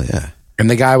 Oh yeah. And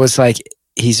the guy was like,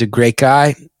 he's a great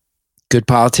guy, good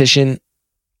politician,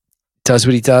 does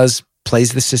what he does,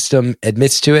 plays the system,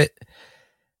 admits to it.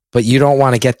 But you don't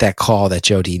want to get that call that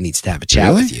Joe D needs to have a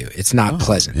chat with you. It's not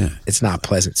pleasant. Yeah. It's not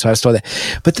pleasant. So I was told that.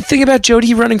 But the thing about Joe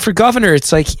D running for governor,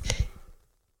 it's like,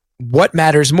 what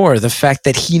matters more? The fact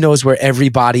that he knows where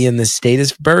everybody in this state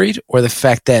is buried, or the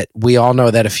fact that we all know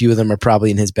that a few of them are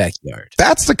probably in his backyard?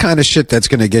 That's the kind of shit that's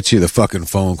going to get you the fucking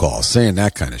phone call, saying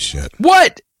that kind of shit.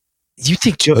 What? You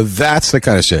think Joe... That's the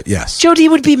kind of shit, yes. Joe D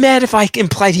would be mad if I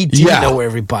implied he didn't know where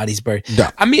everybody's buried. No,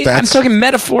 I mean, I'm talking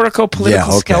metaphorical,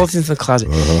 political skeletons in the closet.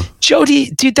 Joe D,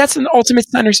 dude, that's an ultimate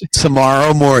thunder.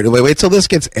 Tomorrow morning, wait till this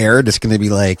gets aired. It's going to be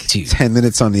like 10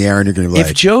 minutes on the air, and you're going to be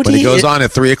like, when it goes on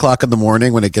at 3 o'clock in the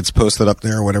morning, when it gets posted up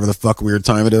there, whatever the fuck weird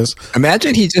time it is.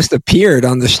 Imagine he just appeared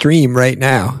on the stream right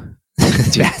now.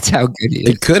 That's how good he is.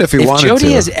 He could if he wanted Jody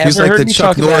to. has ever He's like heard the me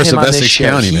Chuck talk about Norris him of on this Essex show,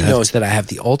 County, he man. knows that I have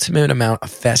the ultimate amount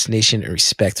of fascination and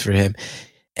respect for him.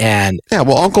 And yeah,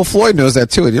 well, Uncle Floyd knows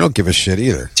that too, and you don't give a shit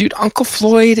either. Dude, Uncle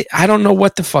Floyd, I don't know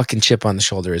what the fucking chip on the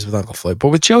shoulder is with Uncle Floyd, but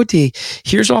with Joe D,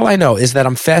 here's all I know is that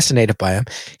I'm fascinated by him.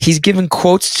 He's given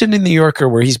quotes to the New Yorker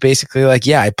where he's basically like,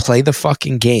 yeah, I play the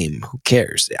fucking game. Who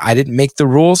cares? I didn't make the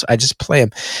rules. I just play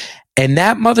them. And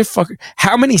that motherfucker,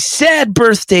 how many sad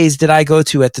birthdays did I go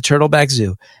to at the Turtleback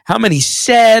Zoo? How many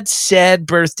sad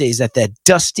birthdays at that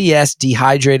dusty ass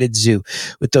dehydrated zoo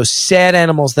with those sad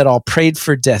animals that all prayed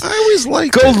for death? I always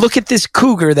like Go look at this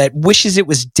cougar that wishes it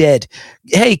was dead.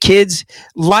 Hey kids,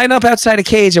 line up outside a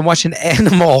cage and watch an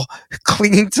animal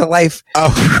clinging to life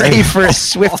pray for a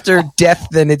swifter death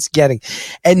than it's getting.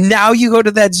 And now you go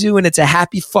to that zoo and it's a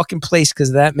happy fucking place because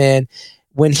of that man.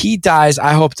 When he dies,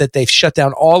 I hope that they've shut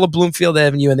down all of Bloomfield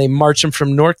Avenue and they march him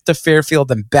from north to Fairfield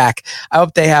and back. I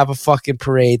hope they have a fucking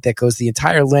parade that goes the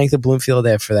entire length of Bloomfield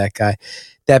Ave for that guy.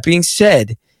 That being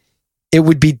said, it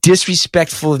would be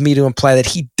disrespectful of me to imply that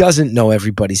he doesn't know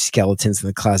everybody's skeletons in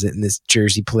the closet in this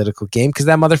Jersey political game because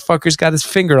that motherfucker's got his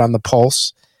finger on the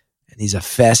pulse and he's a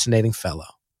fascinating fellow.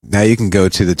 Now you can go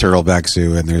to the Turtleback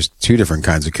Zoo and there's two different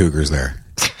kinds of cougars there.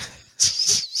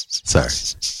 Sorry.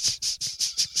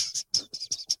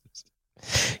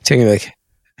 Taking like,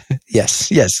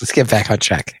 yes, let's get back on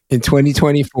track. In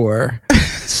 2024,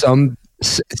 some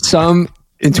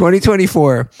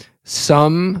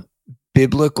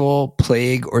biblical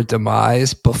plague or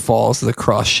demise befalls the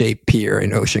cross-shaped pier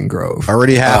in Ocean Grove.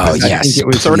 Already happened. Oh, yes.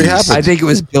 It's already happened. I think it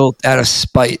was built out of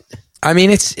spite. I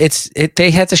mean, they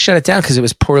had to shut it down because it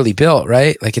was poorly built,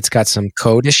 right? Like it's got some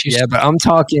code issues. Yeah, but I'm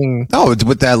talking. No,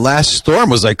 with that last storm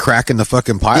was like cracking the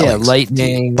fucking pilings. Yeah,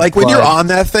 lightning. Like when you're on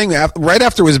that thing, right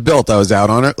after it was built, I was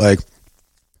out on it. Like,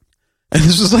 and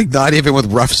this was like not even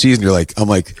with rough season. I'm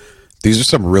like, these are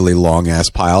some really long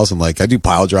ass piles. And like, I do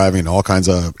pile driving and all kinds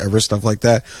of Everest stuff like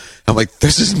that. I'm like,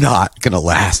 this is not going to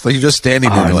last. Like you're just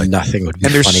standing there. And you're like, nothing would be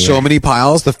and there's funnier. so many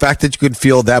piles. The fact that you could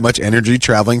feel that much energy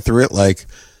traveling through it, like,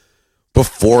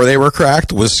 before they were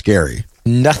cracked was scary.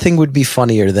 Nothing would be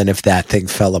funnier than if that thing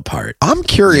fell apart. I'm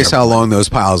curious how long those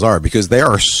piles are because they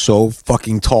are so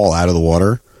fucking tall out of the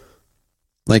water.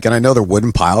 Like, and I know they're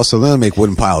wooden piles, so they'll make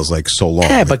wooden piles like so long.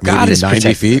 Yeah, like but God is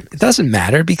 90 feet. It doesn't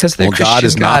matter because their Christian God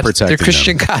is not protecting their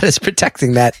Christian them. God is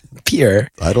protecting that pier.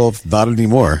 I don't, not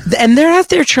anymore. And they're out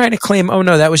there trying to claim, oh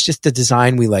no, that was just the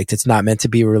design we liked. It's not meant to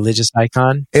be a religious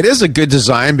icon. It is a good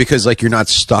design because like you're not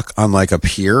stuck on like a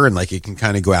pier and like you can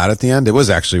kind of go out at the end. It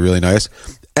was actually really nice.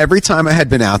 Every time I had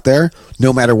been out there,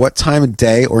 no matter what time of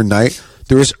day or night,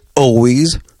 there was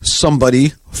always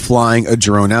somebody flying a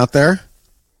drone out there.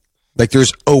 Like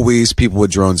there's always people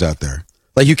with drones out there.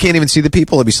 Like you can't even see the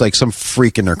people. It'd be like some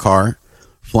freak in their car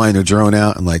flying their drone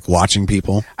out and like watching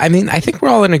people. I mean, I think we're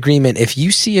all in agreement. If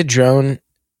you see a drone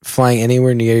flying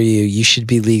anywhere near you, you should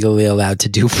be legally allowed to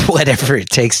do whatever it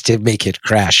takes to make it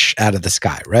crash out of the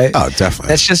sky, right? Oh, definitely.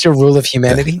 That's just a rule of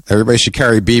humanity. Everybody should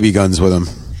carry BB guns with them.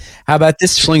 How about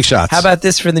this? Slingshots. How about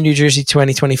this for the New Jersey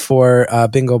 2024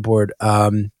 bingo board?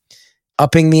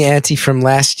 Upping the ante from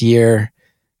last year.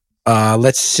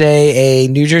 Let's say a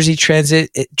New Jersey Transit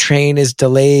train is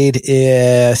delayed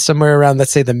somewhere around,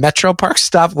 let's say, the Metro Park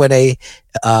stop when a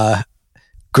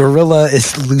gorilla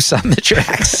is loose on the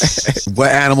tracks.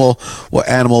 What animal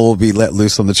will be let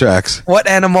loose on the tracks? What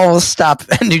animal will stop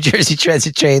a New Jersey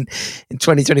Transit train in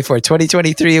 2024?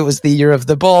 2023, it was the year of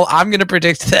the bull. I'm going to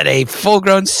predict that a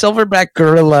full-grown silverback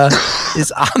gorilla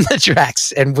is on the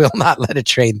tracks and will not let a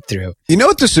train through. You know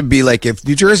what this would be like if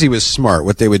New Jersey was smart?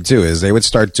 What they would do is they would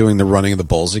start doing the running of the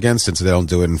bulls again, since they don't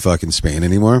do it in fucking Spain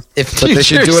anymore. But they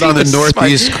should do it on the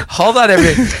Northeast. Hold on,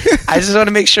 everyone. I just want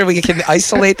to make sure we can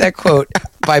isolate that quote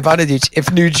by Bonaduce.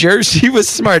 If New Jersey was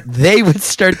smart, they would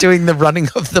start doing the running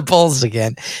of the bulls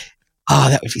again. Oh,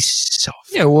 that would be so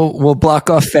fun. Yeah, we'll block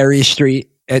off Ferry Street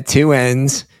at two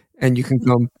ends, and you can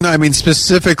go. No, I mean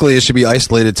specifically, it should be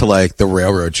isolated to like the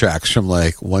railroad tracks from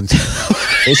like one.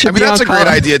 It should I mean, that's a great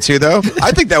idea too, though.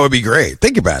 I think that would be great.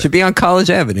 Think about it. Should be on College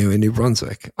Avenue in New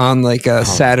Brunswick on like a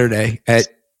Saturday at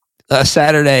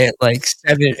like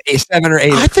 7 or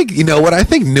 8. I think, you know what? I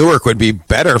think Newark would be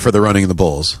better for the running of the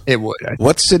bulls. It would.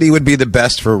 What city would be the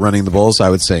best for running the bulls? I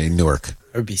would say Newark.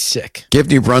 It would be sick. Give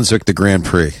New Brunswick the Grand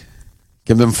Prix.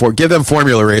 Give them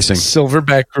formula racing.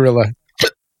 Silverback gorilla.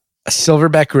 A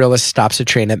silverback gorilla stops a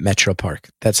train at Metro Park.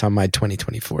 That's on my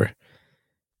 2024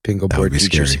 bingo That would board be New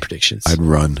scary. Jersey predictions. I'd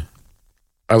run.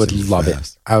 I would So love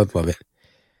fast. it. I would love it.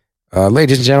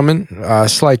 Ladies and gentlemen,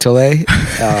 slight delay.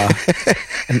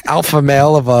 An alpha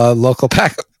male of a local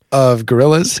pack of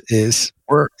gorillas is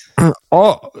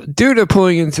All due to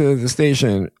pulling into the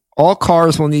station, all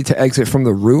cars will need to exit from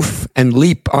the roof and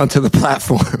leap onto the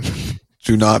platform.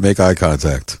 Do not make eye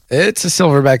contact. It's a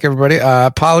silverback, everybody.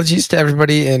 Apologies to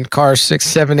everybody in car 6,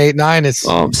 7, 8, 9. It's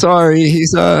Oh, I'm sorry.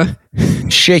 He's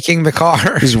shaking the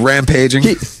car. He's rampaging.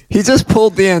 he just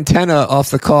pulled the antenna off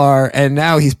the car, and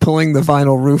now he's pulling the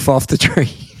vinyl roof off the train.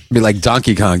 Be like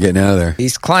Donkey Kong getting out of there.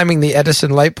 He's climbing the Edison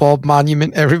light bulb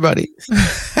monument, everybody.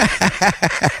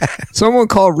 Someone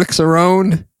call Rick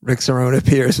Cerrone. Rick Cerrone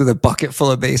appears with a bucket full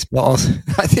of baseballs.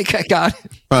 I think I got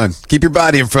it. Come on. Keep your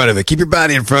body in front of it. Keep your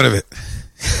body in front of it.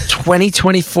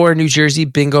 2024 New Jersey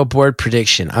bingo board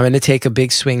prediction. I'm going to take a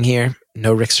big swing here.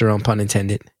 No Rick Cerrone, pun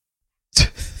intended.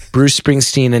 Bruce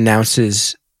Springsteen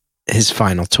announces his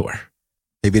final tour.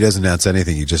 Maybe he doesn't announce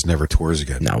anything. He just never tours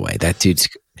again. No way. That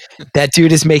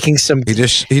dude is making some. He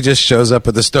just shows up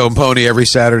at the Stone Pony every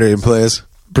Saturday and plays.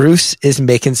 Bruce is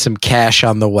making some cash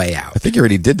on the way out. I think he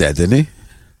already did that, didn't he?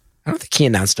 I don't think he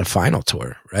announced a final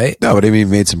tour, right? No, but I mean,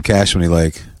 he made some cash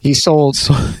when He sold.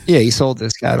 Yeah, he sold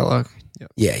this catalog.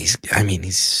 Yeah, he's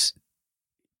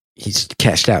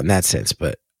cashed out in that sense,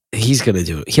 but he's gonna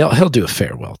do. He'll do a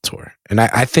farewell tour, and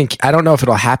I think I don't know if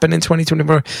it'll happen in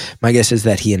 2024. My guess is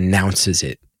that he announces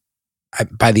it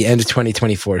by the end of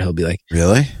 2024. He'll be like,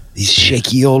 Really? "These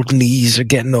shaky old knees are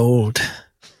getting old.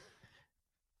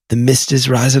 The mist is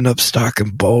rising up stark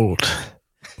and bold,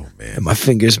 Oh man. and my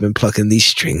fingers been plucking these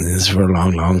strings for a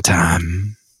long, long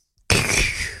time."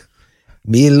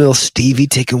 Me and little Stevie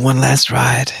taking one last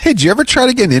ride. Hey, did you ever try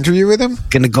to get an interview with him?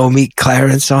 Gonna go meet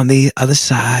Clarence on the other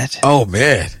side. Oh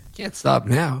man. Can't stop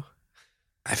now.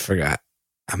 I forgot.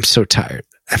 I'm so tired.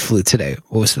 I flew today.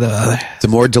 What was the other? The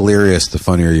more delirious, the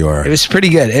funnier you are. It was pretty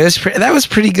good. That was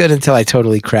pretty good until I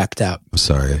totally crapped out. I'm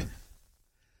sorry.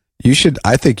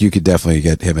 I think you could definitely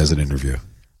get him as an interview.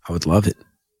 I would love it.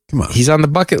 Come on. He's on the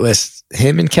bucket list.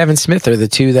 Him and Kevin Smith are the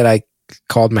two that I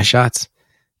called my shots.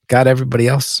 Got everybody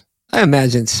else. I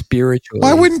imagine spiritually.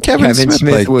 Why wouldn't Kevin Smith,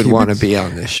 like, would keep want to it- be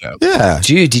on this show? Yeah.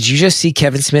 Dude, did you just see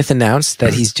Kevin Smith announce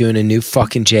that he's doing a new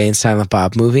fucking Jay and Silent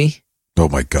Bob movie? Oh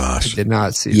my I gosh. did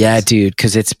not see. Yeah, this. dude,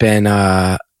 because it's been,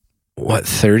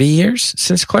 30 years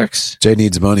since Clerks? Jay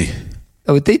needs money.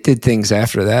 Oh, they did things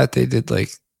after that. They did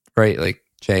like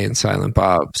Jay and Silent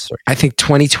Bob's. I think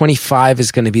 2025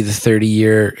 is going to be the 30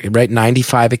 year, right?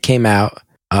 95 it came out.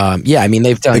 Yeah, I mean,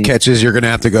 they've The done catch is you're going to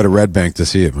have to go to Red Bank to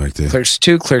see it, Mike. Dude. Clerks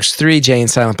 2, Clerks 3, Jay and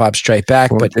Silent Bob Strike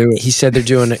Back. Won't But do it. he said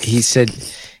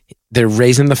they're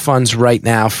raising the funds right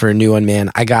now for a new one,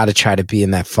 man. I got to try to be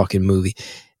in that fucking movie.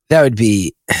 That would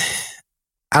be,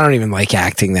 I don't even like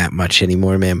acting that much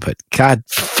anymore, man. But God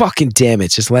fucking damn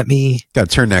it. Just let me. Got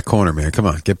to turn that corner, man. Come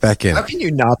on, get back in. How can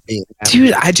you not be? In that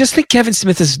Dude, I just think Kevin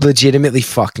Smith is legitimately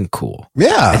fucking cool.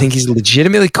 Yeah. I think he's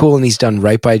legitimately cool and he's done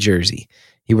right by Jersey.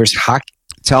 He wears hockey.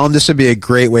 Tell him this would be a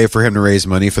great way for him to raise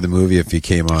money for the movie if he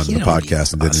came on You the don't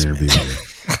podcast and need did an us, interview.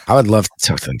 man. I would love to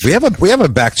talk to him. We have a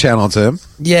back channel to him.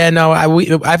 Yeah, no,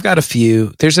 I've got a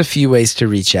few. There's a few ways to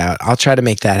reach out. I'll try to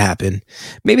make that happen.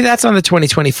 Maybe that's on the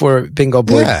 2024 bingo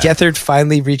board. Yeah. Gethard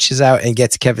finally reaches out and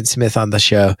gets Kevin Smith on the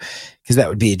show, because that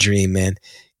would be a dream, man.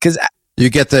 Because, You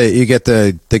get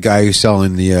the guy who's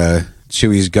selling the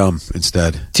Chewy's gum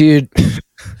instead. dude,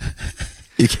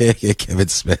 You can't get Kevin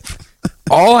Smith.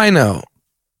 all I know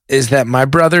is that my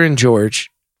brother and George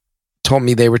told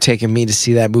me they were taking me to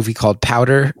see that movie called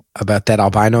Powder about that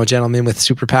albino gentleman with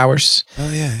superpowers.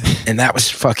 Oh yeah. And that was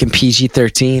fucking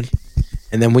PG-13.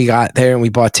 And then we got there and we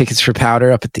bought tickets for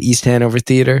Powder up at the East Hanover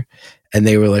Theater. And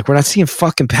they were like, we're not seeing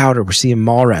fucking Powder. We're seeing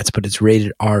Mallrats, but it's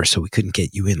rated R, so we couldn't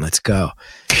get you in. Let's go.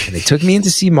 And they took me in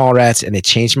to see Mallrats, and it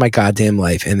changed my goddamn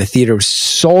life. And the theater was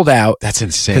sold out That's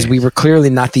insane. because we were clearly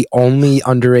not the only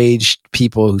underage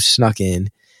people who snuck in.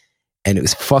 And it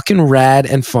was fucking rad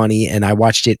and funny. And I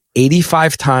watched it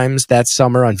 85 times that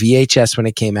summer on VHS when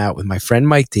it came out with my friend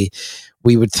Mike D.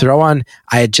 We would throw on,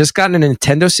 I had just gotten a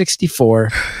Nintendo 64.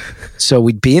 So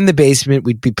we'd be in the basement.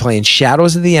 We'd be playing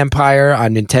Shadows of the Empire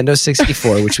on Nintendo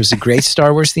 64, which was a great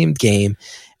Star Wars themed game.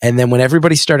 And then when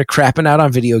everybody started crapping out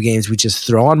on video games, we just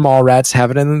throw on Mallrats, have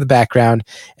it in the background.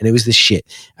 And it was the shit.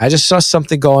 I just saw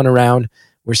something going around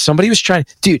where somebody was trying,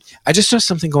 dude, I just saw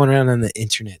something going around on the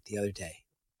internet the other day.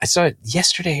 I saw it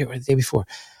yesterday or the day before.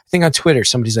 I think on Twitter,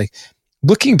 somebody's like,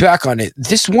 looking back on it,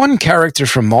 this one character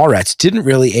from Mallrats didn't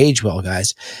really age well,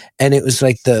 guys. And it was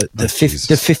like the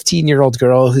 15-year-old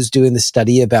girl who's doing the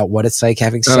study about what it's like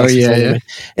having sex with older men.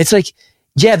 It's like,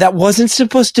 yeah, that wasn't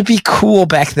supposed to be cool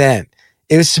back then.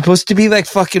 It was supposed to be like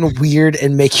fucking weird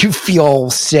and make you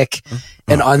feel sick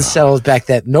and unsettled back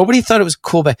then. Nobody thought it was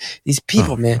cool back. These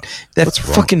people, man, that What's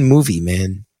wrong? fucking movie,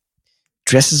 man,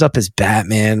 dresses up as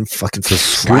Batman, fucking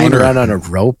flying schooner. around on a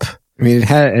rope. I mean,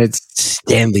 it's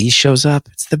Stan Lee shows up.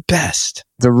 It's the best.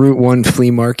 the Route 1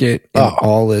 flea market in Oh.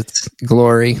 all its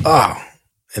glory. Oh,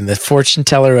 and the fortune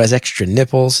teller who has extra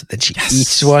nipples. Then she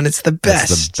eats one. It's the best.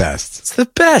 That's the best. It's the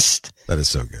best. That is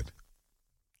so good.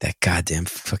 That goddamn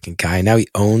fucking guy. Now he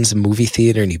owns a movie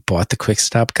theater and he bought the Quick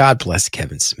Stop. God bless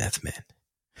Kevin Smith, man.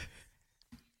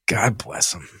 God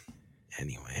bless him.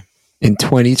 Anyway. In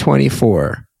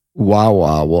 2024,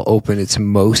 Wawa will open its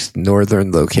most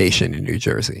northern location in New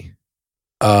Jersey.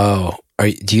 Oh,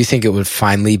 do you think it would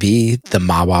finally be the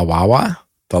Mawa Wawa?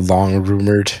 The long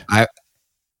rumored.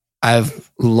 I've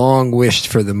long wished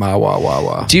for the Mawa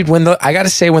Wawa. Dude, I got to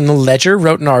say, when the Ledger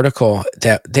wrote an article,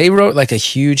 that they wrote like a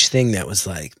huge thing that was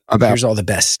like, About- here's all the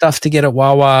best stuff to get at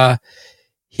Wawa.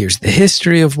 Here's the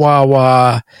history of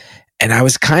Wawa. And I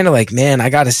was kind of like, man, I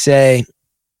got to say,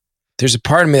 there's a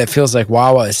part of me that feels like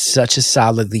Wawa is such a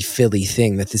solidly Philly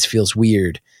thing that this feels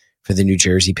weird for the New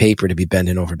Jersey paper to be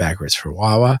bending over backwards for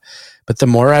Wawa. But the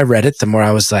more I read it, the more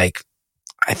I was like,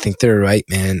 I think they're right,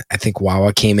 man. I think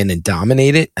Wawa came in and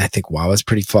dominated. I think Wawa's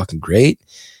pretty fucking great.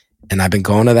 And I've been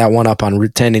going to that one up on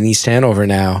Route 10 in East Hanover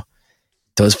now.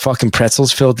 Those fucking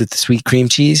pretzels filled with the sweet cream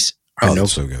cheese are Oh, no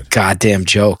that's so good. goddamn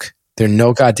joke. They're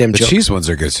no goddamn The joke. cheese ones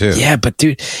are good too. Yeah, but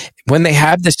dude, when they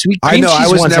have the sweet cream I know. cheese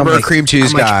I was ones, never I'm a like, cream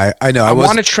cheese I'm like, guy. I know. I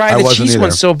want to try the wasn't cheese either.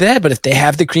 one so bad, but if they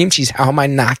have the cream cheese, how am I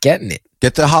not getting it?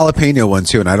 Get the jalapeno one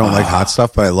too, and I don't like hot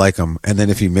stuff, but I like them. And then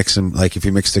if you mix them, like if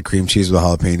you mix the cream cheese with the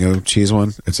jalapeno cheese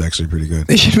one, it's actually pretty good.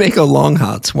 They should make a Long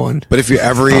Hots one. But if you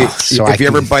ever so I if you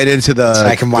ever can- bite into the, So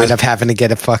I can wind up having to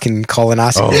get a fucking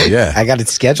colonoscopy. Oh, yeah. I got it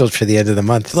scheduled for the end of the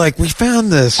month. like we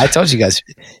found this. I told you guys,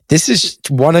 this is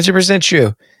 100%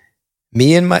 true.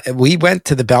 We went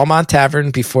to the Belmont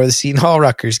Tavern before the Seton Hall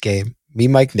Rutgers game. Me,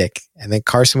 Mike, Nick, and then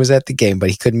Carson was at the game, but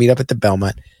he couldn't meet up at the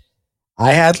Belmont.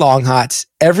 I had Long Hots.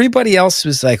 Everybody else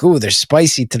was like, "Ooh, they're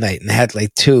spicy tonight," and had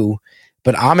like 2.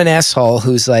 But I'm an asshole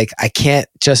who's like, I can't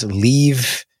just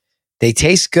leave. They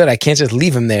taste good. I can't just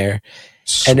leave them there.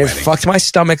 And it Sweating. fucked my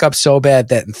stomach up so bad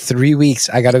that in 3 weeks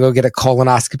I got to go get a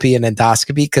colonoscopy and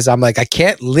endoscopy because I'm like, I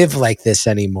can't live like this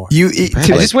anymore. I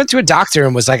just went to a doctor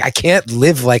and was like, I can't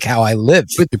live like how I live.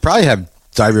 You probably have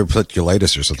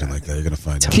diverticulitis or something like that. You're gonna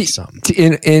find out. Tell me something.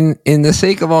 In the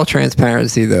sake of all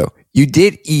transparency, though, you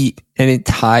did eat an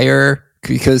entire,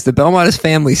 because the Belmont is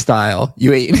family style.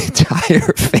 You ate an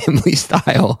entire family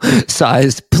style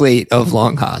sized plate of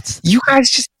Long Hots. You guys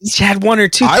just each had 1 or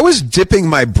 2. I was dipping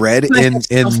my bread I in have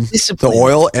the self-discipline.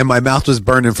 oil, and my mouth was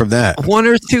burning from that. 1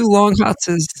 or 2 Long Hots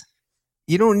is.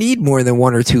 You don't need more than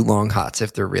 1 or 2 Long Hots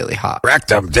if they're really hot. Wrecked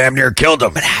him. Damn near killed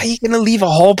him. But how are you going to leave a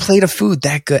whole plate of food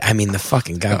that good? I mean, the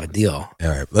fucking guy of a deal. All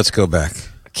right, let's go back.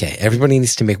 Okay, everybody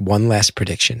needs to make one last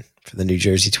prediction for the New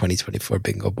Jersey 2024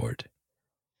 bingo board.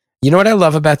 You know what I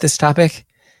love about this topic?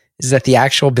 is that the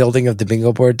actual building of the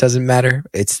bingo board doesn't matter.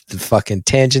 It's the fucking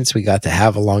tangents we got to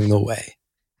have along the way.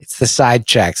 It's the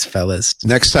sidetracks, fellas.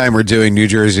 Next time we're doing New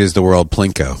Jersey is the World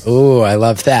Plinko. Ooh, I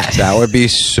love that. That would be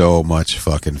so much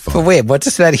fucking fun. But wait, what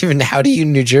does that even, how do you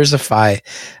New Jerseyfy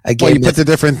a game? Well, you put the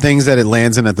different things that it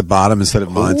lands in at the bottom instead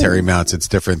of monetary amounts. It's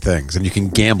different things. And you can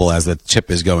gamble as the chip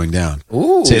is going down.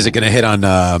 Ooh. So is it going to hit on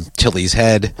Tilly's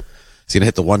head? Is it going to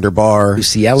hit the Wonder Bar?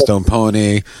 Luciella. Stone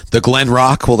Pony? The Glen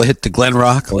Rock? Will it hit the Glen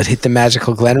Rock? Will it hit the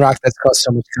magical Glen Rock that's caused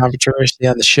so much controversy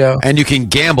on the show? And you can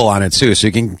gamble on it too. So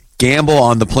you can gamble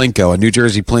on the Plinko, a New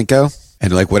Jersey Plinko,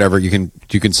 and like whatever you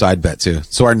can side bet too.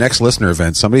 So our next listener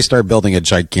event, somebody start building a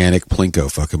gigantic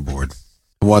Plinko fucking board.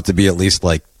 I want it to be at least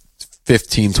like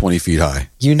 15, 20 feet high.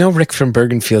 You know Rick from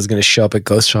Bergenfield is going to show up at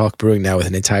Ghost Hawk Brewing now with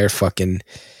an entire fucking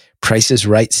Price is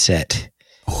Right set.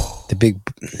 The big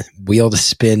wheel to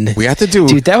spin. We have to do...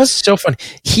 Dude, that was so fun.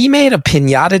 He made a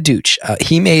pinata douche.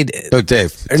 He made... Oh,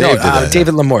 Dave.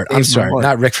 David Lamort. I'm sorry. Lamort.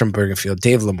 Not Rick from Bergenfield.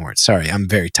 Dave Lamort. Sorry, I'm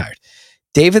very tired.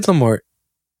 David Lamort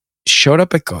showed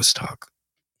up at Ghost Talk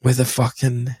with a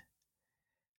fucking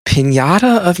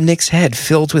pinata of Nick's head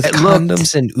filled with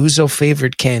condoms and Uzo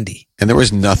favored candy. And there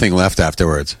was nothing left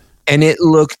afterwards. And it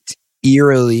looked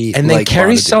eerily and then like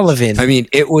Kerry Bonadouche. Sullivan. I mean,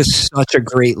 it was such a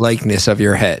great likeness of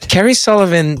your head. Kerry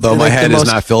Sullivan, Though my head is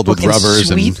not filled with fucking rubbers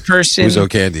and sweet person, Uzo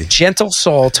candy. gentle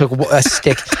soul, took a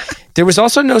stick. There was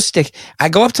also no stick. I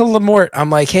go up to Lamort. I'm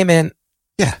like, hey man,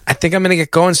 yeah, I think I'm gonna get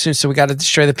going soon, so we got to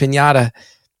destroy the pinata.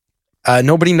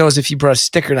 Nobody knows if you brought a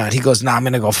stick or not. He goes, nah, I'm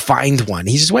gonna go find one.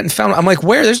 He just went and found one. I'm like,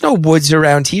 where? There's no woods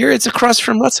around here. It's across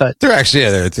from Rutt's Hut. They're actually,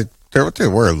 yeah, they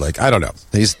were like, I don't know.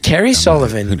 Kerry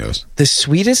Sullivan, who knows? the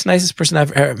sweetest, nicest person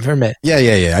I've ever met.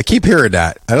 Yeah. I keep hearing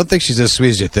that. I don't think she's as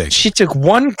sweet as you think. She took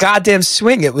one goddamn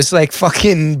swing. It was like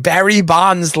fucking Barry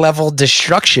Bonds level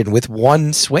destruction with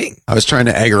one swing. I was trying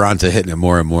to egg her on to hitting it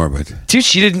more and more, but Dude,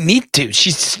 she didn't need to.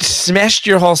 She smashed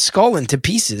your whole skull into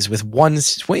pieces with one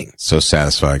swing. so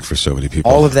satisfying for so many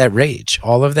people. All of that rage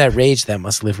that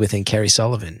must live within Kerry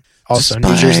Sullivan. Also, New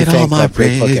Despite Jersey all Fan my Club,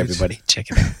 great book, rage. everybody. Check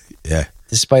it out. Yeah.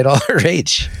 Despite all her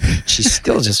rage, she's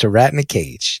still just a rat in a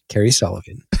cage. Kerry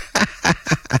Sullivan.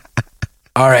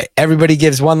 All right, everybody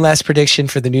gives one last prediction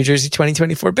for the New Jersey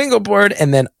 2024 bingo board,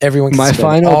 and then everyone can My spend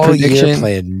final all year prediction-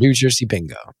 playing New Jersey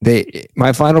bingo.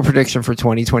 My final prediction for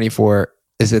 2024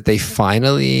 is that they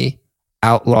finally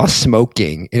outlaw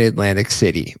smoking in Atlantic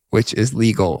City, which is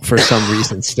legal for some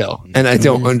reason still. And I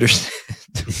don't understand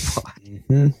why.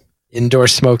 Mm-hmm. Indoor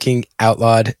smoking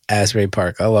outlawed, Asbury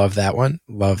Park. I love that one.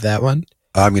 Love that one.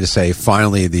 I'm going to say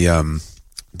finally the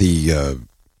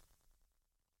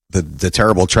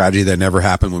terrible tragedy that never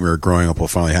happened when we were growing up will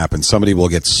finally happen. Somebody will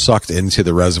get sucked into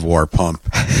the reservoir pump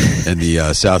in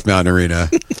the South Mountain Arena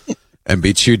and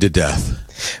be chewed to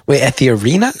death. Wait, at the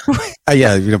arena?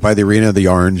 Yeah, by the arena, the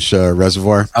orange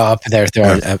reservoir. Oh, up there,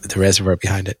 the reservoir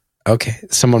behind it. Okay,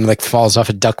 someone like falls off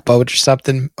a duck boat or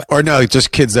something. Or no,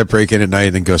 just kids that break in at night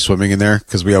and then go swimming in there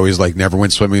because we always never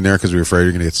went swimming there because we were afraid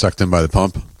you're going to get sucked in by the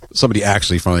pump. Somebody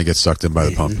actually finally gets sucked in by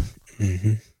the pump.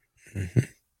 Mm-hmm.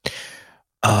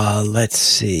 Mm-hmm. Let's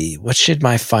see. What should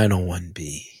my final one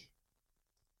be?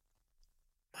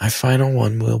 My final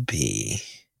one will be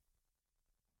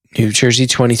New Jersey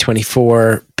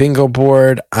 2024 bingo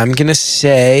board. I'm going to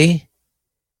say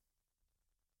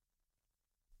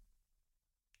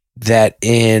that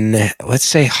in, let's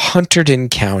say, Hunterdon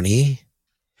County,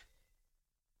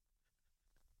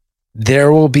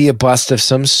 there will be a bust of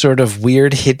some sort of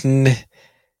weird hidden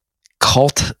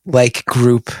cult-like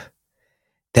group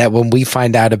that when we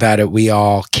find out about it, we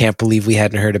all can't believe we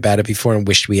hadn't heard about it before and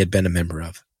wished we had been a member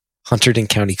of. Hunterdon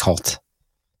County cult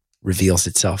reveals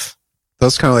itself.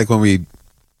 That's kind of like when we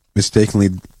mistakenly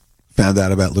found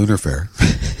out about Lunar Fair.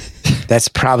 That's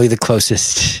probably the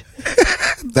closest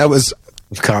That was...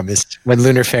 we've come is when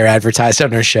Lunar Fair advertised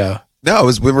on our show. No, it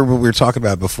was we were talking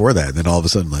about before that, and then all of a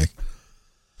sudden,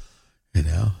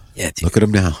 Yeah, dude. look at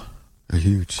them now. They're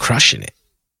huge. Crushing it.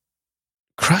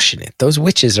 Those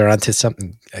witches are onto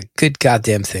something, a good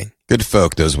goddamn thing. Good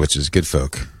folk, those witches. Good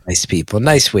folk. Nice people.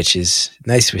 Nice witches.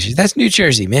 That's New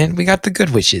Jersey, man. We got the good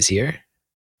witches here.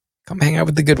 Come hang out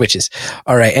with the good witches.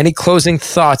 All right. Any closing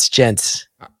thoughts, gents?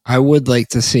 I would like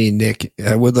to see Nick.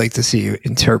 I would like to see you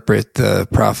interpret the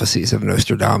prophecies of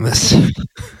Nostradamus.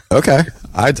 Okay.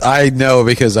 I know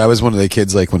because I was one of the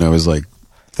kids when I was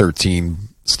 13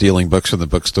 stealing books from the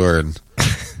bookstore and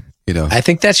I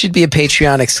think that should be a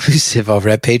Patreon exclusive over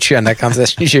at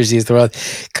patreon.com/New Jersey is the world.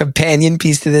 Companion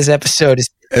piece to this episode is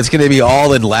it's going to be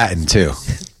all in Latin too.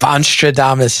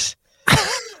 Bonstradamus.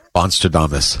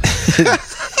 Bonstradamus.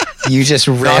 You just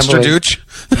rambling. Nostraduce.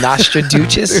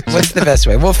 Nostraduces? What's the best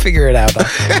way? We'll figure it out.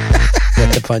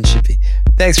 that the pun should be.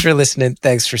 Thanks for listening.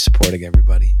 Thanks for supporting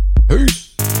everybody.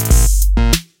 Peace.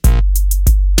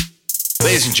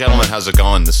 Ladies and gentlemen, how's it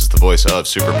going? This is the voice of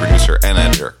super producer and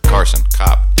editor Carson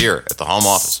Kopp here at the home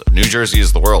office of New Jersey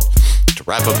is the World to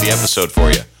wrap up the episode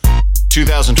for you.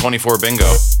 2024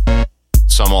 bingo.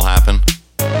 Some will happen,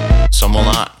 some will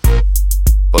not.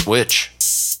 But which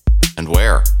and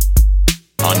where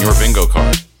on your bingo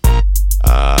card?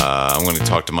 I'm going to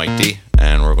talk to Mike D,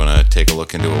 and we're going to take a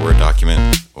look into a Word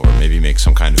document or maybe make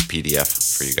some kind of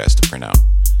PDF for you guys to print out.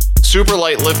 Super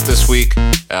light lift this week.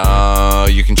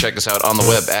 You can check us out on the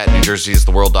web at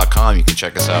NewJerseyIsTheWorld.com. You can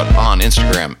check us out on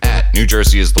Instagram at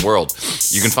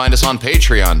NewJerseyIsTheWorld. You can find us on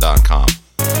Patreon.com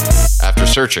after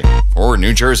searching for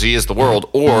New Jersey is the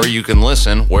World, or you can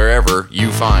listen wherever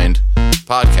you find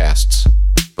podcasts.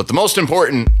 But the most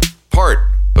important part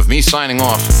of me signing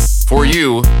off for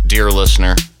you, dear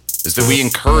listener, is that we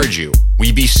encourage you,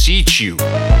 we beseech you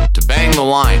to bang the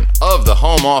line of the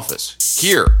home office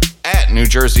here at New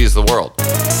Jersey is the World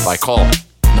by calling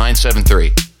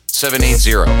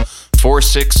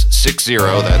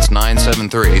 973-780-4660. That's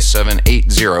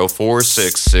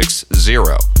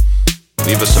 973-780-4660.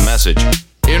 Leave us a message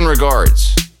in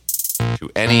regards to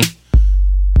any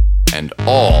and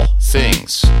all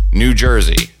things New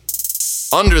Jersey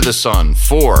under the sun,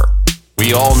 for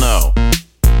we all know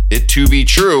it to be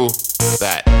true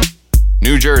that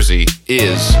New Jersey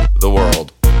is the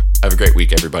world. Have a great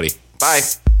week, everybody. Bye.